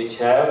which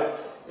have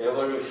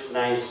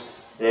revolutionized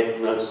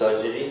retinal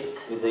surgery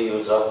with the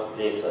use of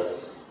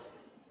lasers.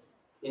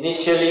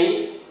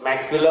 Initially,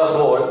 macular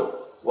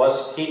hole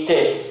was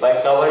treated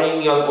by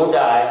covering your good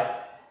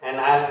eye and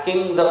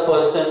asking the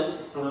person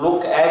to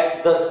look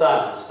at the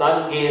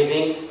sun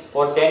gazing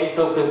for 10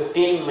 to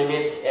 15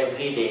 minutes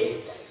every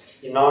day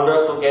in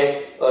order to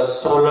get a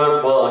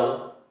solar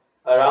burn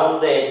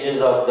around the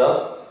edges of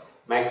the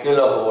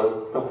macular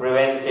hole to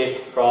prevent it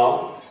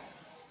from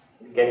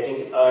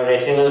getting a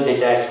retinal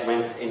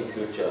detachment in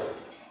future.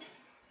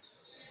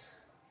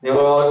 They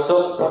were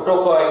also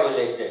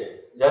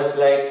photocoagulated, just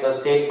like the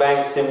State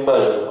Bank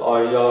symbol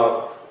or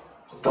your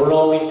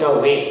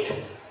tonometer weight,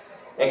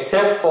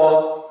 except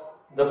for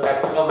the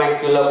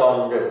papillomacular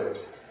bundle.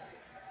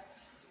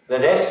 The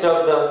rest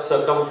of the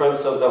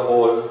circumference of the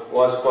hole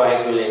was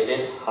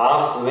coagulated,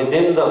 half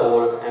within the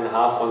hole and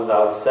half on the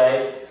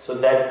outside, so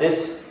that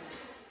this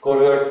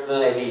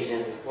chorioretinal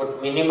adhesion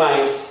would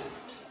minimize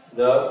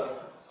the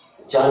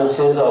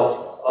chances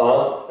of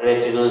a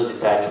retinal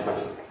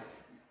detachment.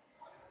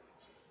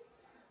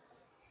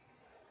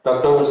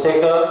 Dr.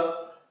 Usekar,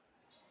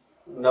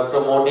 Dr.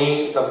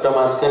 Modi, Dr.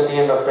 Mascati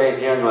and Dr.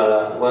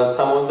 Adrianwala were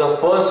some of the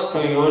first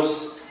to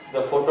use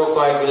the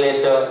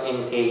photocoagulator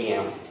in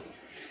KEM.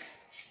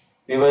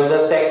 We were the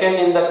second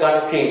in the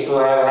country to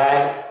have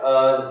had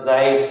a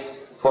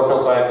Zeiss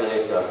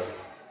photocoagulator.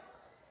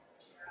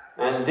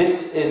 And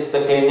this is the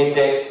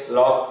Clinitex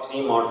Log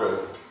 3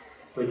 model.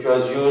 which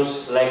was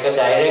used like a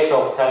direct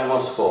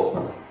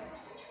ophthalmoscope.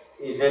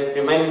 It had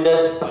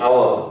tremendous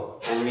power,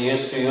 and we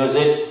used to use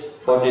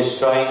it for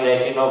destroying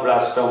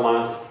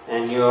retinoblastomas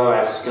and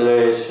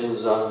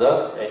neovascularizations on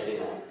the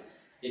retina.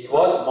 It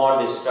was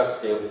more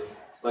destructive,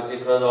 but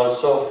it was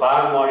also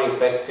far more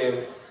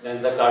effective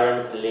than the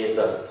current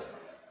lasers.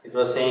 It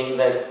was saying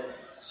that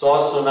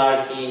 100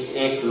 सुनार की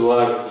एक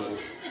लुआर की.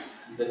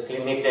 The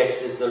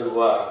Clinitex is the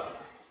luar.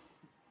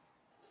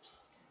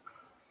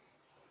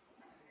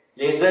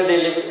 Laser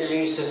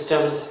delivery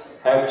systems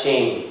have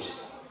changed.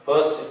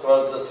 First it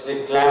was the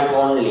slit lamp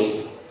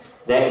only,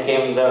 then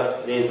came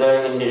the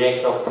laser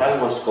indirect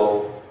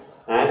ophthalmoscope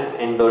and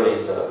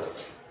endolaser.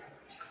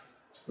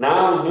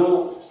 Now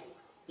new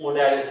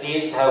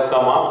modalities have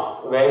come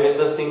up where with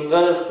a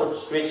single foot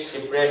switch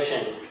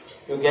depression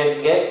you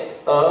can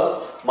get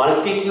a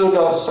multitude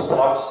of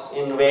spots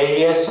in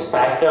various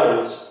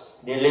patterns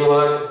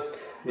delivered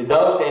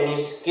without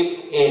any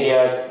skip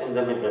areas in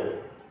the middle.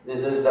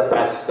 This is the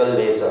Pascal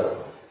laser.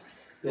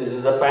 This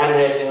is the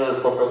pan-retinal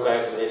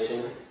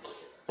photocoagulation,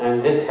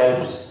 and this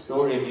helps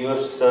to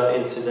reduce the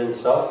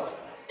incidence of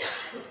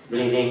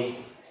bleeding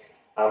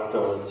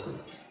afterwards.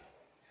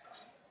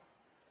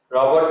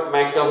 Robert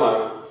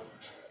McCumber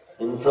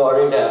in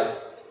Florida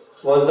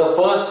was the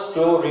first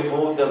to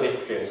remove the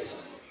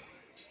vitreous.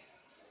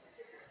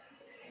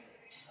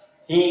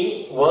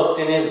 He worked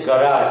in his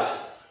garage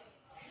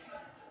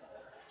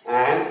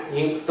and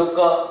he took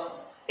an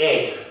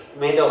egg,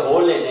 made a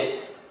hole in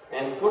it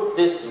and put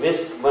this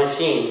whisk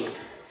machine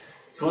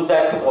through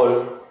that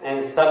hole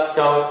and sucked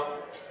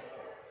out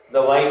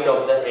the white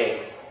of the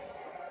egg.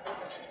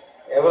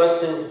 Ever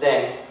since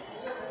then,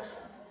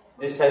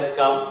 this has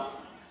come.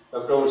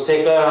 Dr.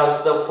 Ursekar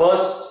was the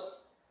first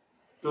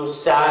to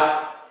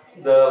start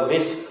the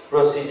whisk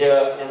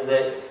procedure in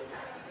the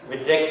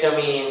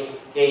vitrectomy in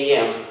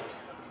KEM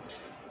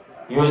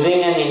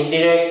using an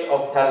indirect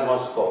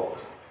ophthalmoscope.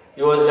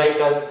 He was like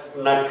a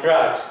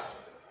Natraj,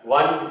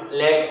 one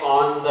leg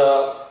on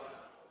the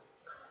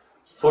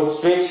foot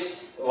switch,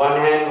 one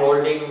hand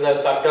holding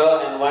the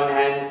cutter and one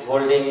hand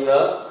holding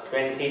the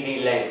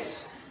 20D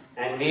lens.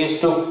 And we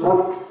used to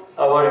put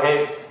our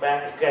heads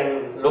back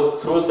and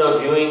look through the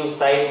viewing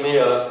side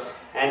mirror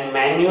and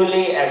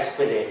manually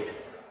aspirate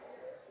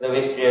the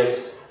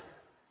vitreous.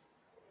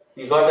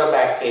 We got a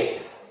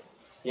backache.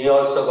 He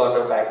also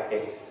got a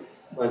backache.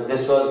 But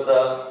this was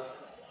the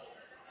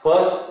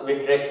first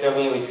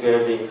vitrectomy which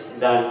we have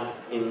done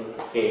in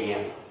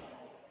KEM.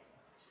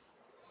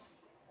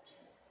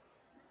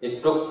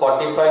 It took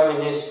 45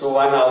 minutes to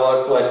 1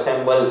 hour to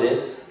assemble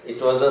this.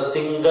 It was a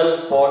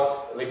single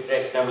port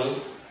vitrectomy.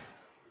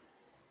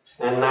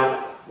 And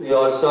now we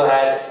also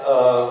had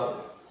a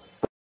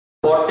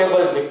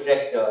portable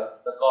vitrector,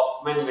 the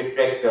Kaufman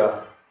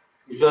vitrector,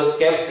 which was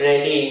kept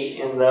ready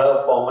in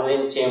the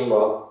formalin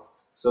chamber.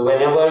 So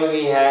whenever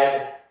we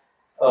had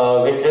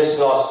vitreous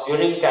loss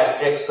during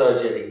cataract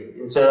surgery,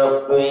 instead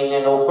of doing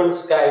an open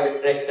sky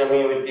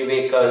vitrectomy with the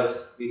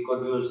Vakers, we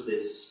could use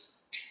this.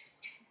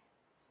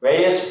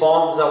 Various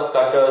forms of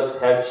cutters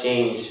have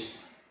changed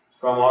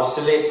from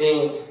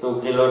oscillating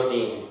to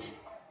guillotine.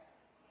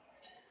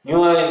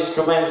 Newer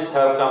instruments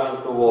have come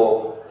into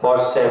vogue: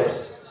 forceps,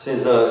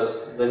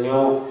 scissors, the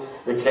new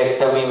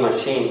vitrectomy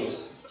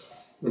machines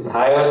with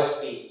higher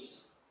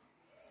speeds.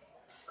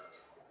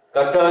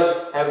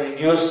 Cutters have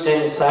reduced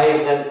in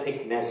size and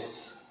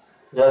thickness,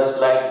 just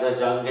like the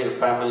Jehangir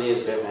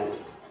family's women.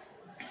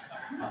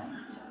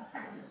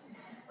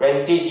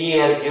 20G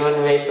has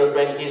given way to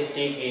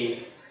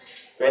 23G,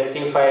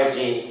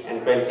 25G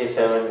and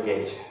 27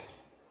 gauge.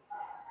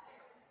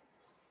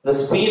 The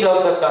speed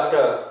of the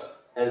cutter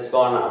has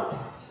gone up.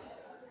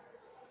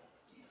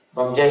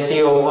 From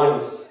Jesse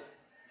Owens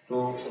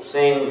to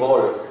Usain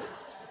Bolt,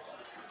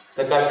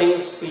 the cutting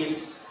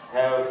speeds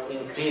have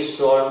increased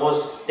to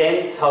almost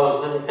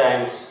 10,000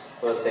 times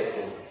per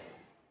second.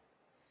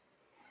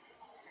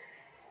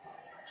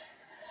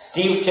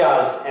 Steve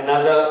Charles,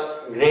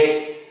 another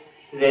great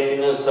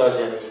retinal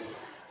surgeon,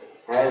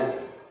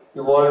 has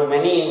evolved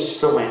many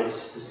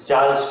instruments. This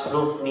Charles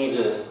flute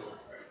needle,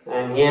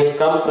 and he has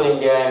come to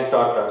India and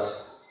taught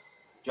us.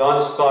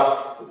 John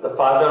Scott, the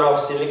father of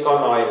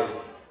silicone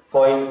oil,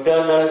 for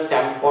internal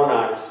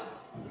tamponades.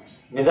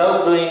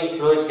 Without doing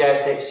fluid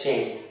gas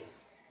exchange,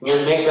 you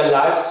make a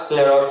large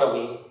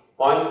sclerotomy,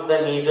 point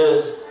the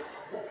needle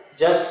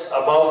just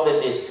above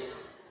the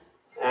disc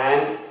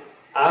and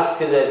ask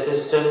his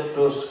assistant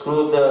to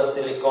screw the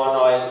silicone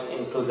oil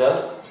into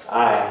the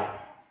eye.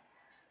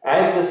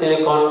 As the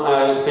silicone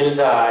oil filled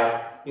the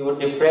eye, he would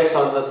depress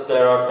on the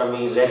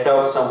sclerotomy, let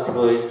out some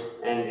fluid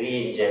and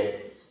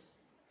re-inject.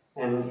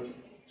 And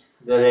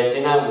the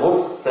retina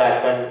would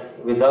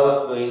flatten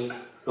without doing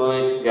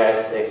fluid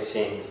gas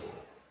exchange.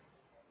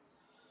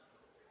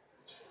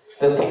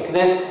 The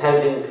thickness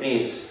has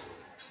increased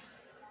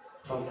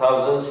from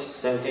 1000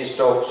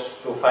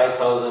 centistrokes to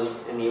 5000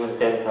 and even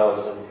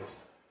 10,000.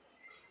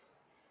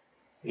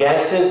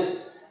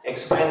 Gases,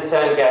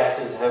 expansile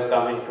gases have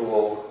come into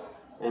vogue,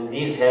 and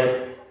these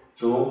help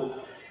to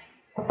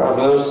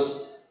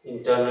produce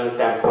internal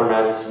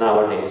tamponades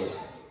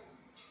nowadays.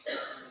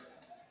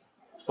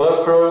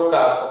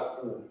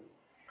 Perfluorocarbon,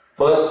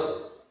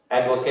 first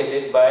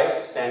advocated by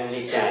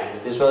Stanley Chan.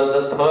 This was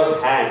the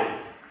third hand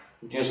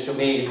which used to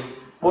be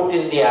put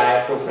in the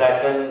eye to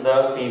flatten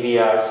the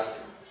PVRs,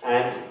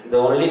 and the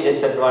only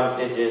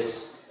disadvantage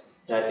is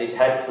that it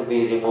had to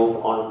be removed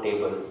on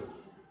table.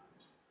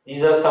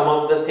 These are some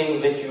of the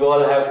things which you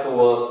all have to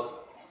work.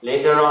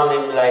 Later on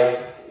in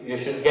life, you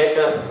should get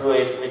a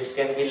fluid which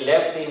can be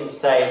left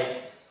inside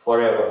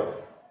forever.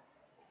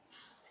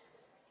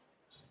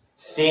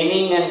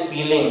 Staining and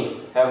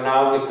peeling have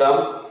now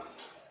become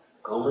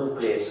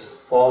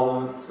commonplace.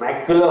 For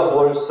macular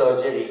hole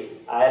surgery,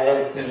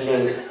 ILM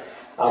peeling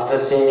after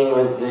staining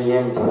with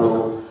brilliant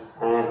blue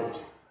and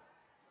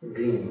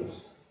green.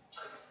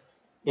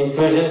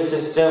 Infusion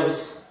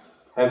systems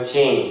have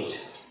changed.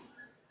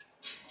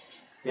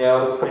 We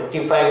have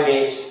 25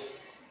 gauge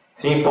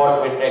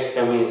 3-pot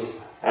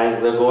vitrectomies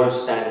as the gold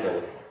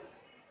standard.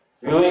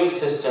 Viewing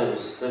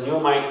systems, the new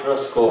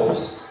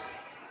microscopes,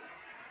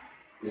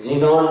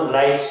 xenon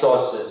light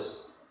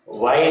sources,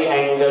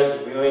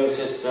 wide-angle viewing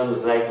systems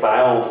like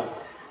Biome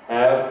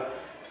have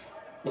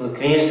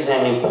increased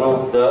and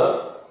improved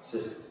the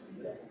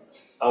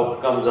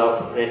outcomes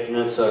of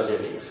retinal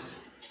surgeries.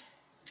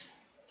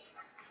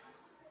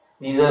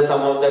 These are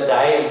some of the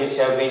dyes which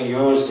have been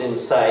used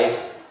inside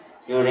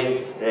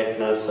during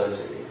retinal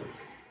surgery.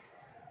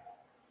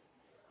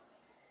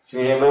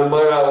 We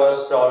remember our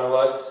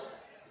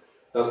stalwarts.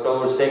 Dr.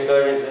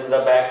 Ursekar is in the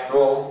back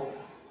row.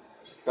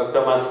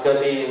 Dr.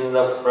 Muscati is in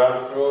the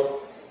front row.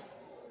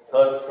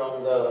 Third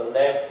from the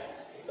left,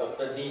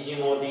 Dr. D.G.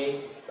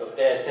 Modi,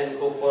 Dr. S.N.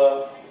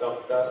 Cooper,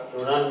 Dr.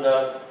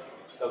 Dhurandhar,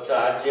 Dr.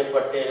 R.J.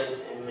 Patel,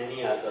 and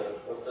many others.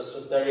 Dr.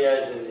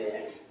 Sutaria is in the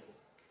end.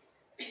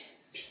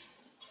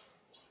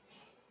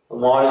 A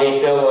more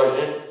later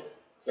version,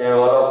 where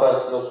all of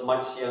us look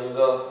much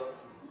younger.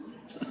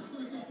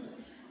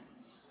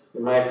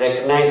 You might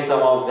recognize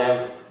some of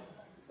them.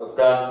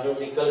 Dr. Andrew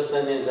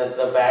Nicholson is at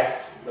the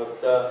back,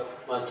 Dr.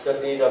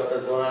 Muscati,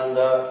 Dr.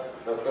 Dhurandhar,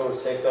 Dr.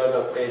 Ursekar,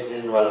 Dr.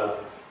 Adrian Walla,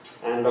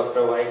 and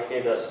Dr.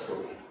 Y.K.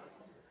 Dastu.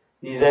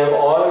 These have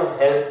all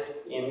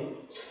helped in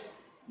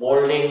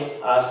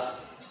molding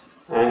us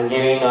and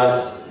giving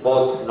us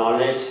both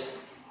knowledge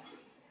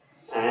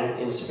and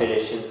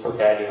inspiration to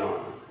carry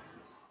on.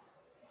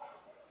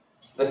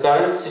 The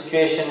current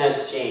situation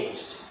has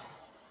changed.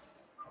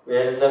 We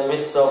are in the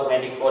midst of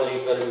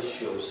medico-legal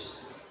issues.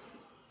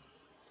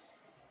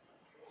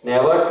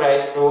 Never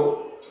try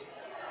to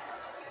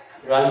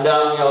run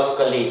down your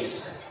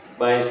colleagues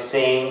by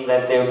saying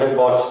that they have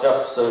botched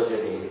up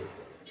surgery.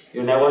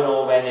 You never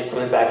know when it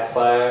will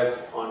backfire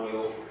on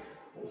you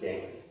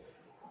again.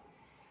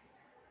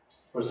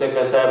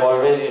 Ursekar Sahib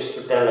always used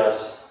to tell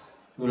us,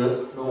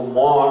 you do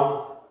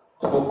more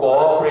through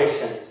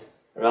cooperation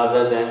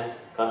rather than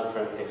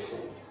confrontation.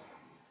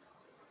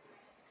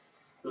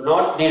 Do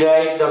not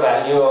deride the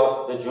value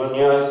of the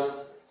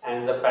juniors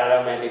and the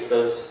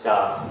paramedical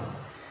staff.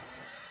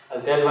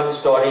 I'll tell one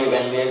story.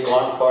 When we had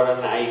gone for an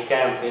eye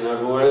camp in a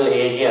rural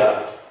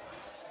area,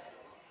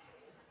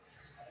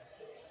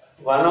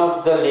 one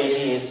of the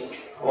ladies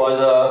was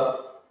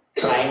a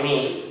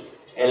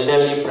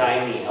elderly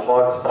primey,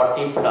 about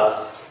 40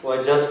 plus, who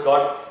had just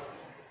got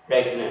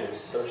pregnant.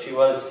 So she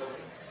was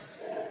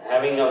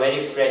having a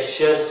very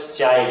precious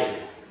child.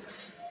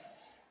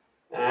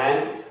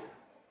 And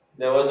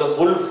there was a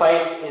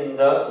bullfight in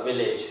the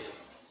village.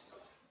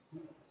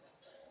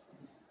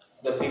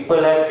 The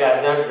people had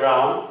gathered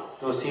round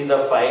to see the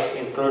fight,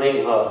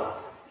 including her.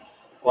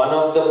 One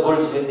of the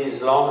bulls with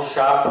his long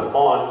sharp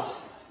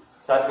horns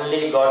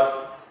suddenly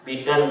got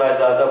beaten by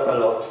the other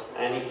fellow,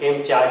 and he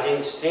came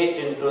charging straight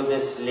into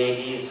this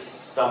lady's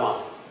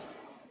stomach.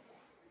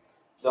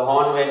 The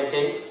horn went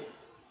in,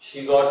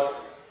 she got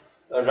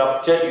a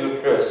ruptured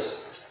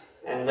uterus,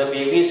 and the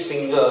baby's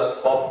finger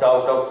popped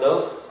out of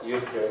the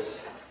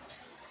uterus.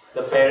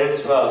 The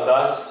parents were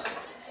aghast.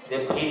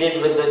 They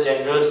pleaded with the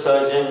general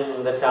surgeon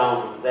in the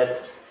town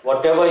that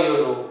whatever you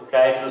do,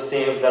 try to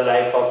save the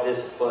life of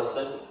this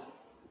person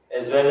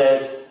as well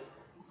as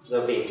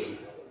the baby.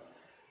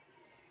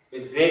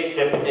 With great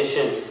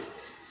trepidation,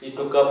 he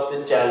took up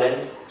the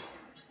challenge.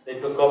 They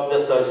took up the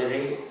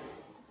surgery,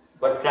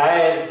 but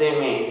try as they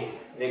may,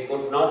 they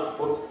could not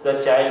put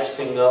the child's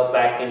finger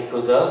back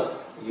into the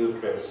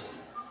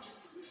uterus.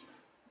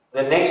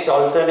 The next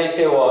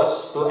alternative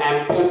was to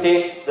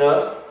amputate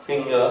the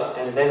finger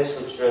and then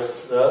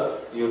sutures the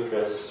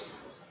uterus.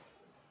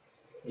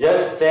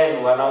 Just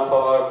then, one of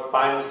our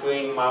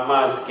pan-chewing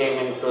mamas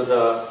came into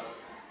the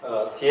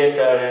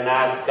theatre and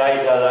asked,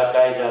 "Kai jala,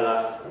 Kai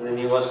jala?" And then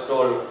he was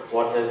told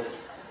what has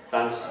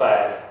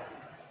transpired.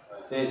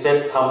 So he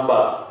said,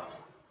 "Thamba."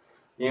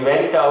 He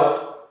went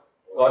out,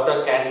 got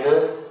a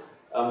candle,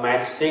 a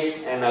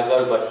matchstick and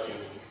agarbatti.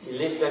 He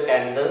lit the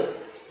candle,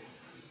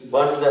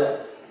 burned the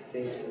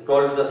thing,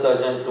 told the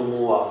surgeon to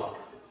move out.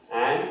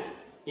 And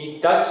he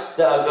touched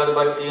the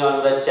agarbatti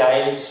on the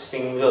child's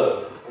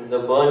finger, and the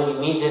burn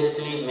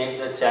immediately made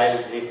the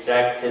child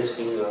retract his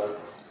finger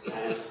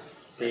and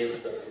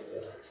save the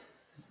finger.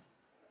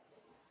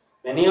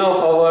 Many of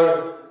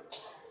our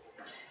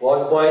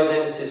ward boys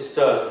and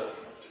sisters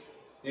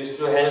used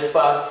to help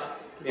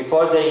us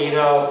before the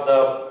era of the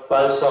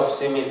pulse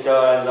oximeter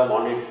and the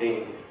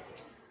monitoring.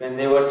 When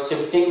they were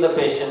shifting the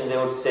patient, they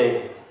would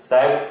say,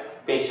 "Sahib,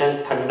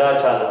 patient thanda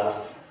chala,"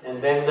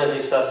 and then the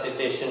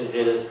resuscitation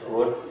drill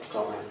would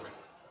comment.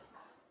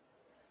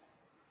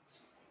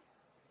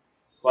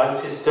 One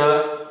sister,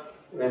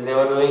 when they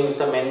were doing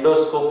some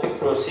endoscopic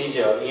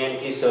procedure,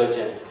 ENT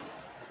surgeon,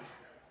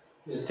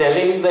 is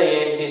telling the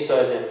ENT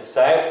surgeon,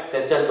 "Sahib,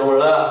 techa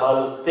dola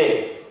halte."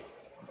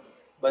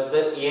 But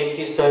the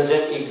ENT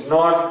surgeon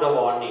ignored the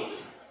warning,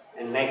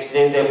 and next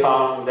day they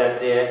found that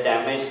they had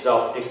damaged the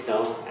optic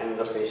nerve and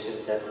the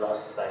patient had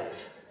lost sight.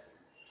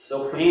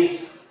 So please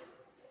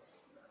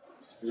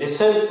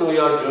listen to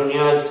your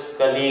juniors,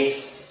 colleagues,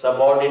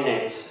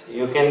 subordinates.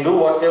 You can do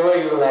whatever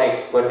you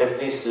like, but at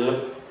least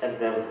look at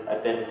them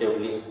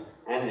attentively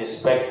and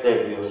respect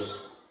their views.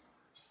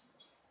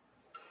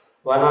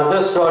 One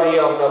other story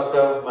of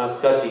Dr.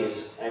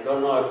 Mascati's, I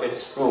don't know if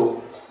it's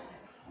true,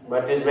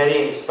 but it's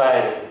very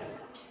inspiring.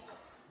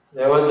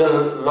 There was a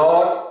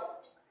lord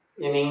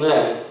in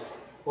England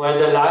who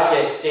had a large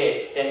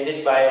estate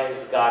tended by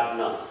his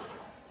gardener.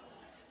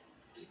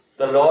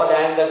 The lord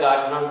and the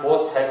gardener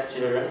both had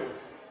children.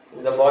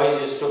 The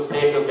boys used to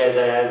play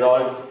together as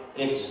all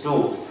kids do.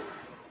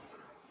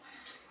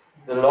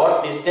 The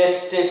lord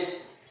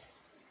detested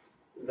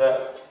the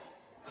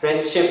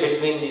friendship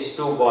between these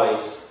two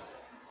boys,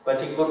 but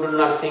he could do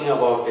nothing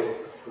about it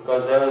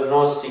because there was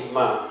no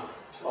stigma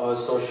or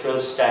social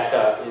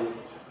strata in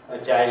a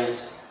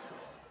child's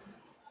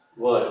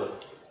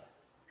world.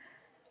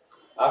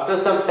 After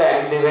some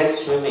time, they went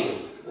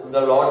swimming, and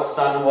the lord's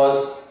son was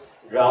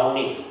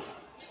drowning.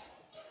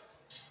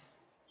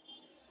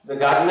 The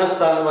gardener's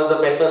son was a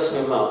better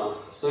swimmer,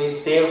 so he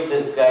saved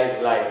this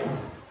guy's life.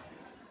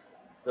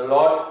 The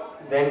lord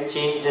then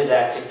changed his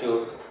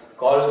attitude,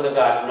 called the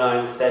gardener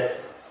and said,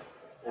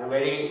 "I'm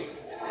very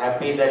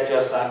happy that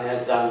your son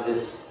has done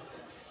this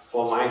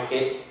for my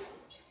kid,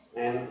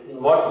 and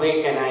in what way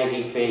can I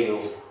repay you?"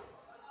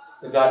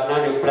 The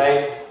gardener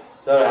replied,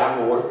 "Sir,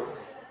 I'm old.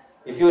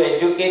 If you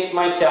educate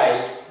my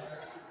child,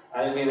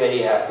 I'll be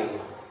very happy."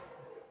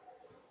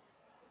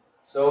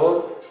 So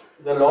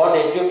the Lord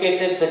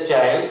educated the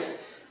child.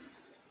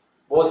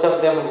 Both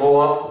of them grew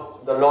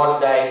up. The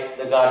Lord died,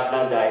 the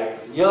gardener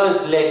died.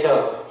 Years later,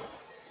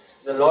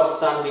 the Lord's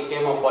son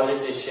became a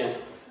politician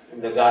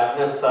and the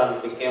gardener's son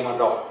became a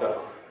doctor.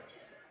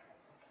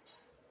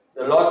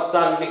 The Lord's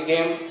son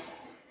became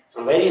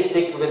very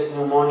sick with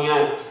pneumonia.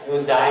 He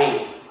was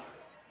dying.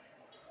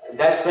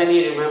 That's when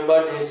he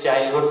remembered his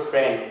childhood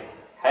friend,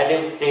 had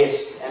him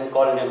traced and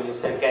called him. He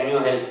said, "Can you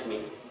help me?"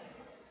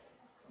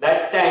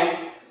 That time,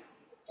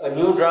 a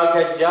new drug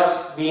had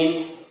just been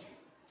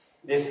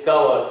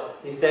discovered.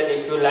 He said,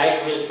 "If you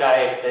like, we'll try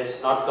it. It's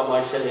not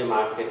commercially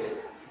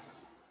marketed."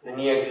 And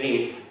he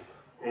agreed,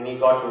 and he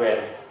got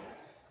well.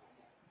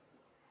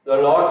 The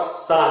Lord's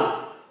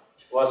son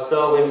was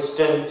Sir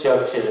Winston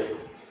Churchill.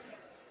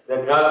 The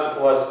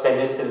drug was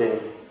penicillin,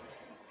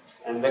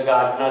 and the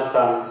gardener's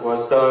son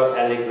was Sir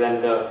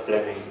Alexander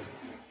Fleming.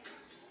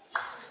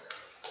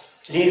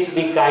 Please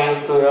be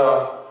kind to your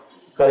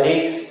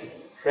colleagues,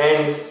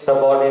 friends,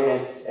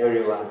 subordinates,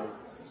 everyone.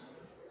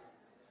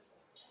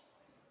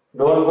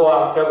 Don't go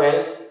after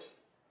wealth,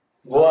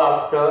 go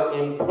after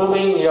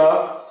improving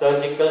your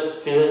surgical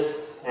skills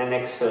and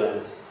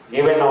excellence.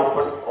 Give an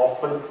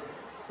often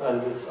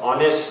this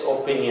honest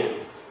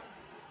opinion.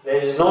 There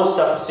is no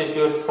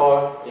substitute for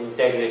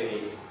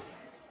integrity.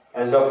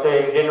 As Dr.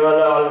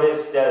 Jehangir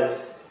always tells,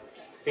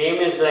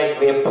 fame is like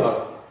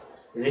vapor,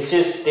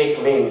 riches take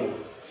wing.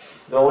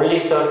 The only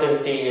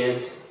certainty is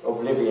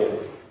oblivion.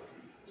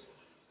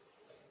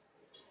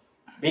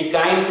 Be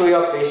kind to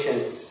your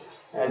patients.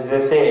 As they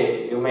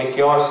say, you may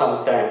cure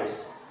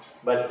sometimes,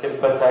 but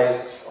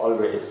sympathize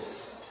always.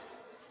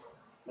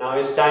 Now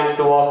it's time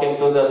to walk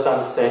into the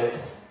sunset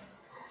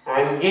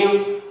and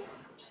give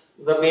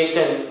the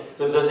baton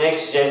to the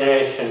next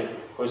generation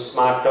who is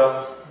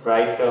smarter,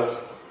 brighter,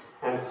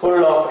 and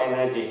full of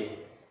energy.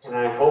 And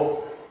I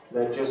hope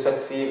that you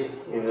succeed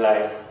in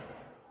life.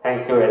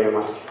 Thank you very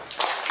much.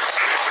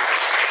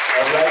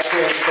 I'd like to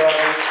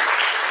encourage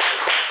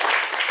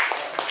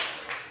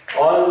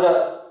all the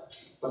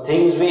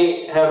things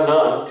we have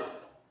learned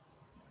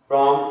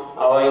from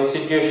our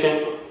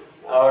institution,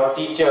 our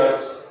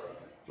teachers,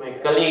 my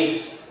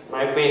colleagues,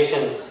 my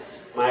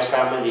patients, my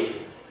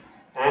family,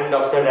 and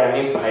Dr.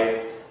 Rami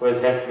Bhai, who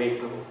has helped me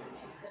to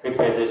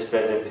prepare this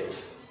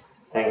presentation.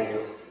 Thank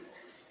you.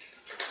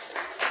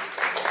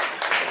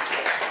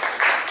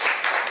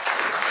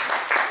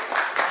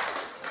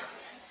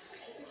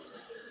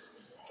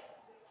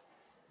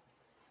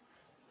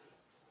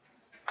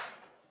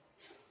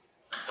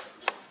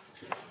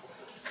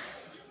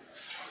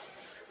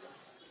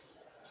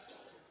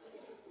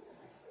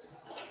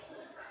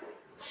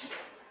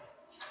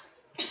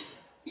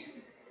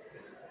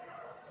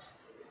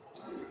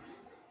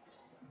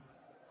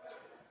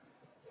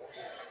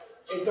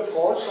 in the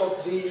course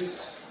of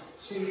these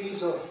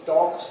series of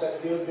talks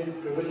that we have been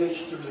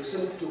privileged to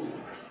listen to,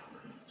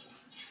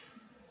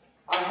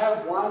 I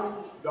have one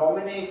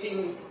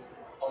dominating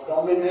or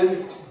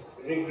dominant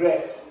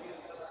regret,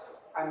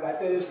 and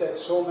that is that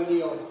so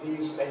many of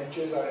these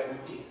benches are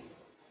empty.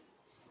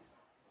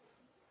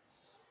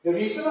 The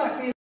reason I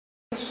feel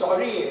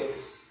sorry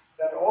is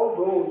that all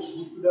those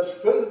who could have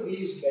filled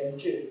these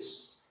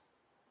benches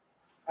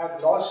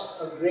have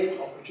lost a great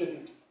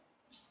opportunity.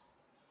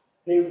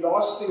 They've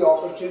lost the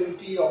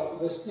opportunity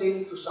of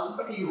listening to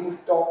somebody who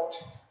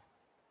talked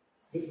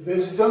with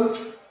wisdom,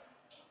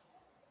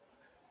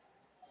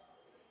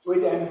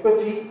 with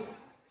empathy,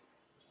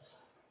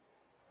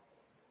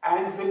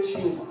 and with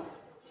humor.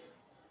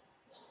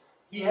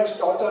 He has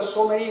taught us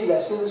so many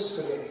lessons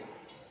today,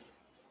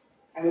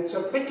 and it's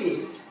a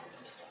pity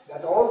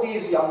that all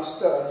these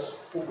youngsters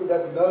who could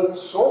have learned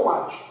so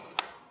much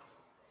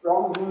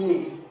from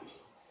Rumi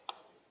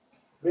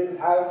will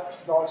have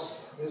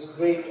lost this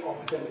great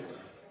opportunity.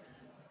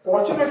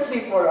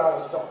 Fortunately for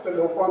us, Dr.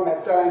 Lopa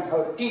Mehta and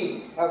her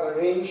team have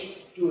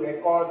arranged to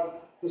record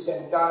this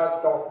entire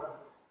talk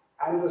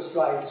and the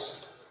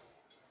slides.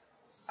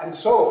 And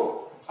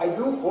so, I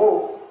do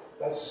hope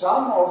that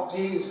some of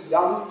these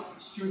young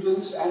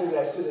students and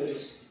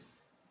residents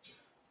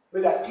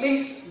will at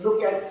least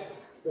look at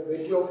the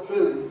video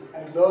film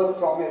and learn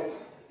from it,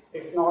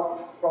 if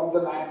not from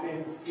the man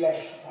in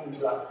flesh and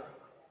blood.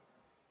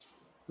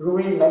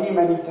 Rumi, many,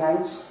 many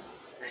thanks.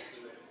 Thank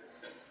you very much,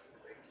 sir.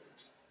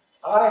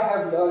 I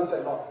have learned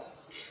a lot.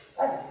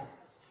 Thank you.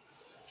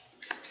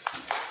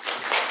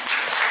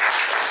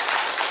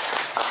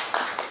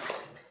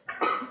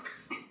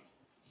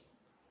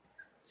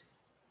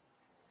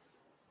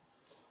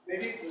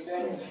 Maybe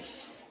present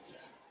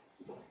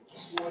a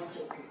small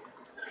token.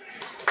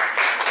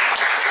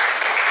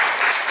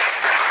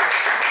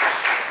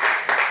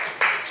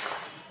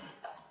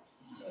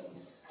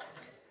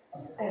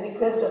 I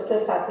request Dr.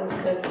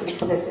 Satuskar to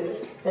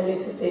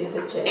felicitate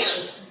the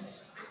chairpersons.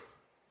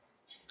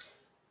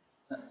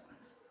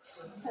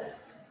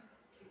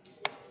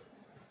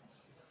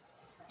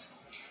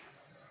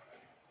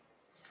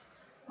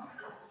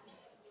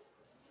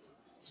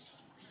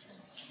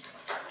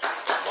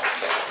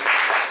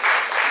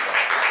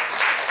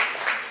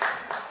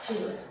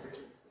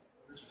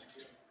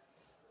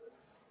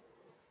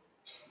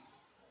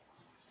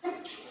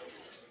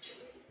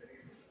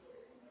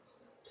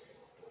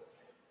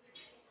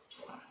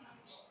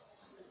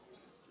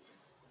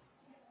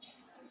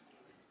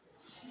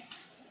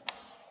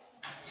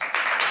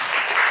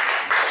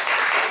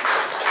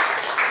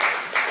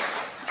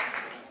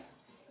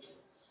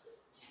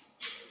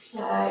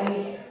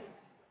 I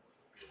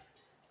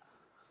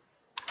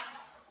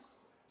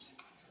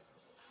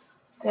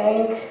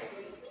thank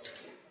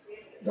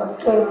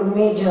Dr.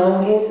 Rumi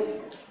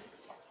Jehangir.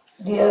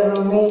 Dear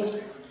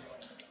Rumi,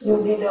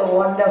 you did a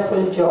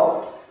wonderful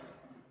job.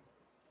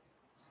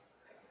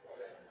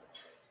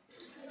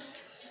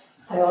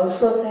 I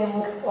also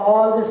thank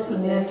all the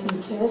senior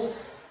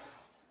teachers,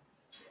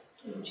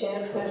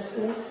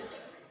 chairpersons,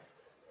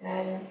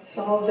 and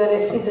some of the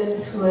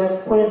residents who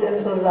have pulled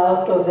themselves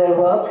out of their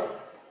work,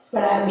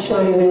 but I am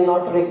sure you will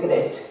not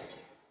regret.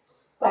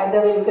 By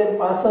the way, you can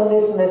pass on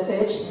this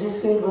message.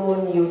 This will go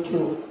on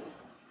YouTube.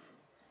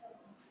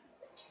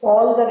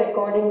 All the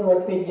recordings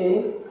what we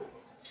did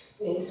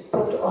is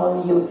put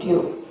on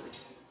YouTube,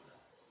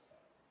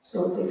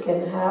 so they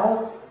can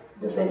have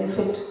the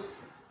benefit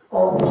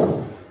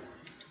of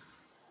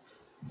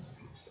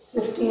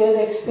 50 years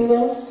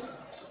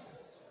experience.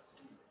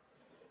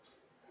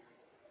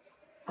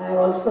 I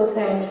also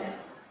thank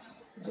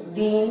the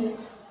Dean,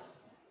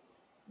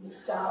 the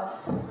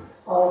staff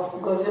of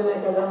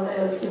Gozemek Alumni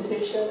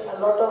Association. A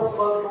lot of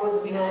work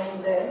goes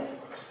behind them,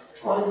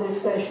 all these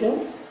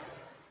sessions.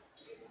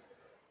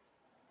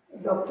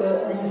 Dr.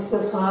 and Mr.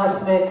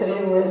 Suhas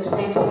Maitre, who has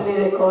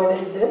faithfully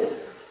recorded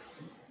this,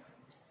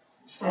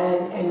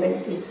 and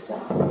MLT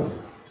staff.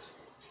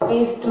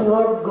 Please do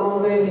not go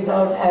away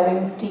without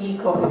having tea,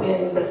 coffee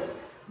and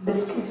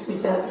biscuits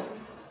which are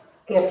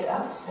kept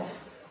outside.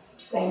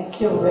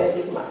 Thank you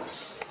very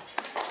much.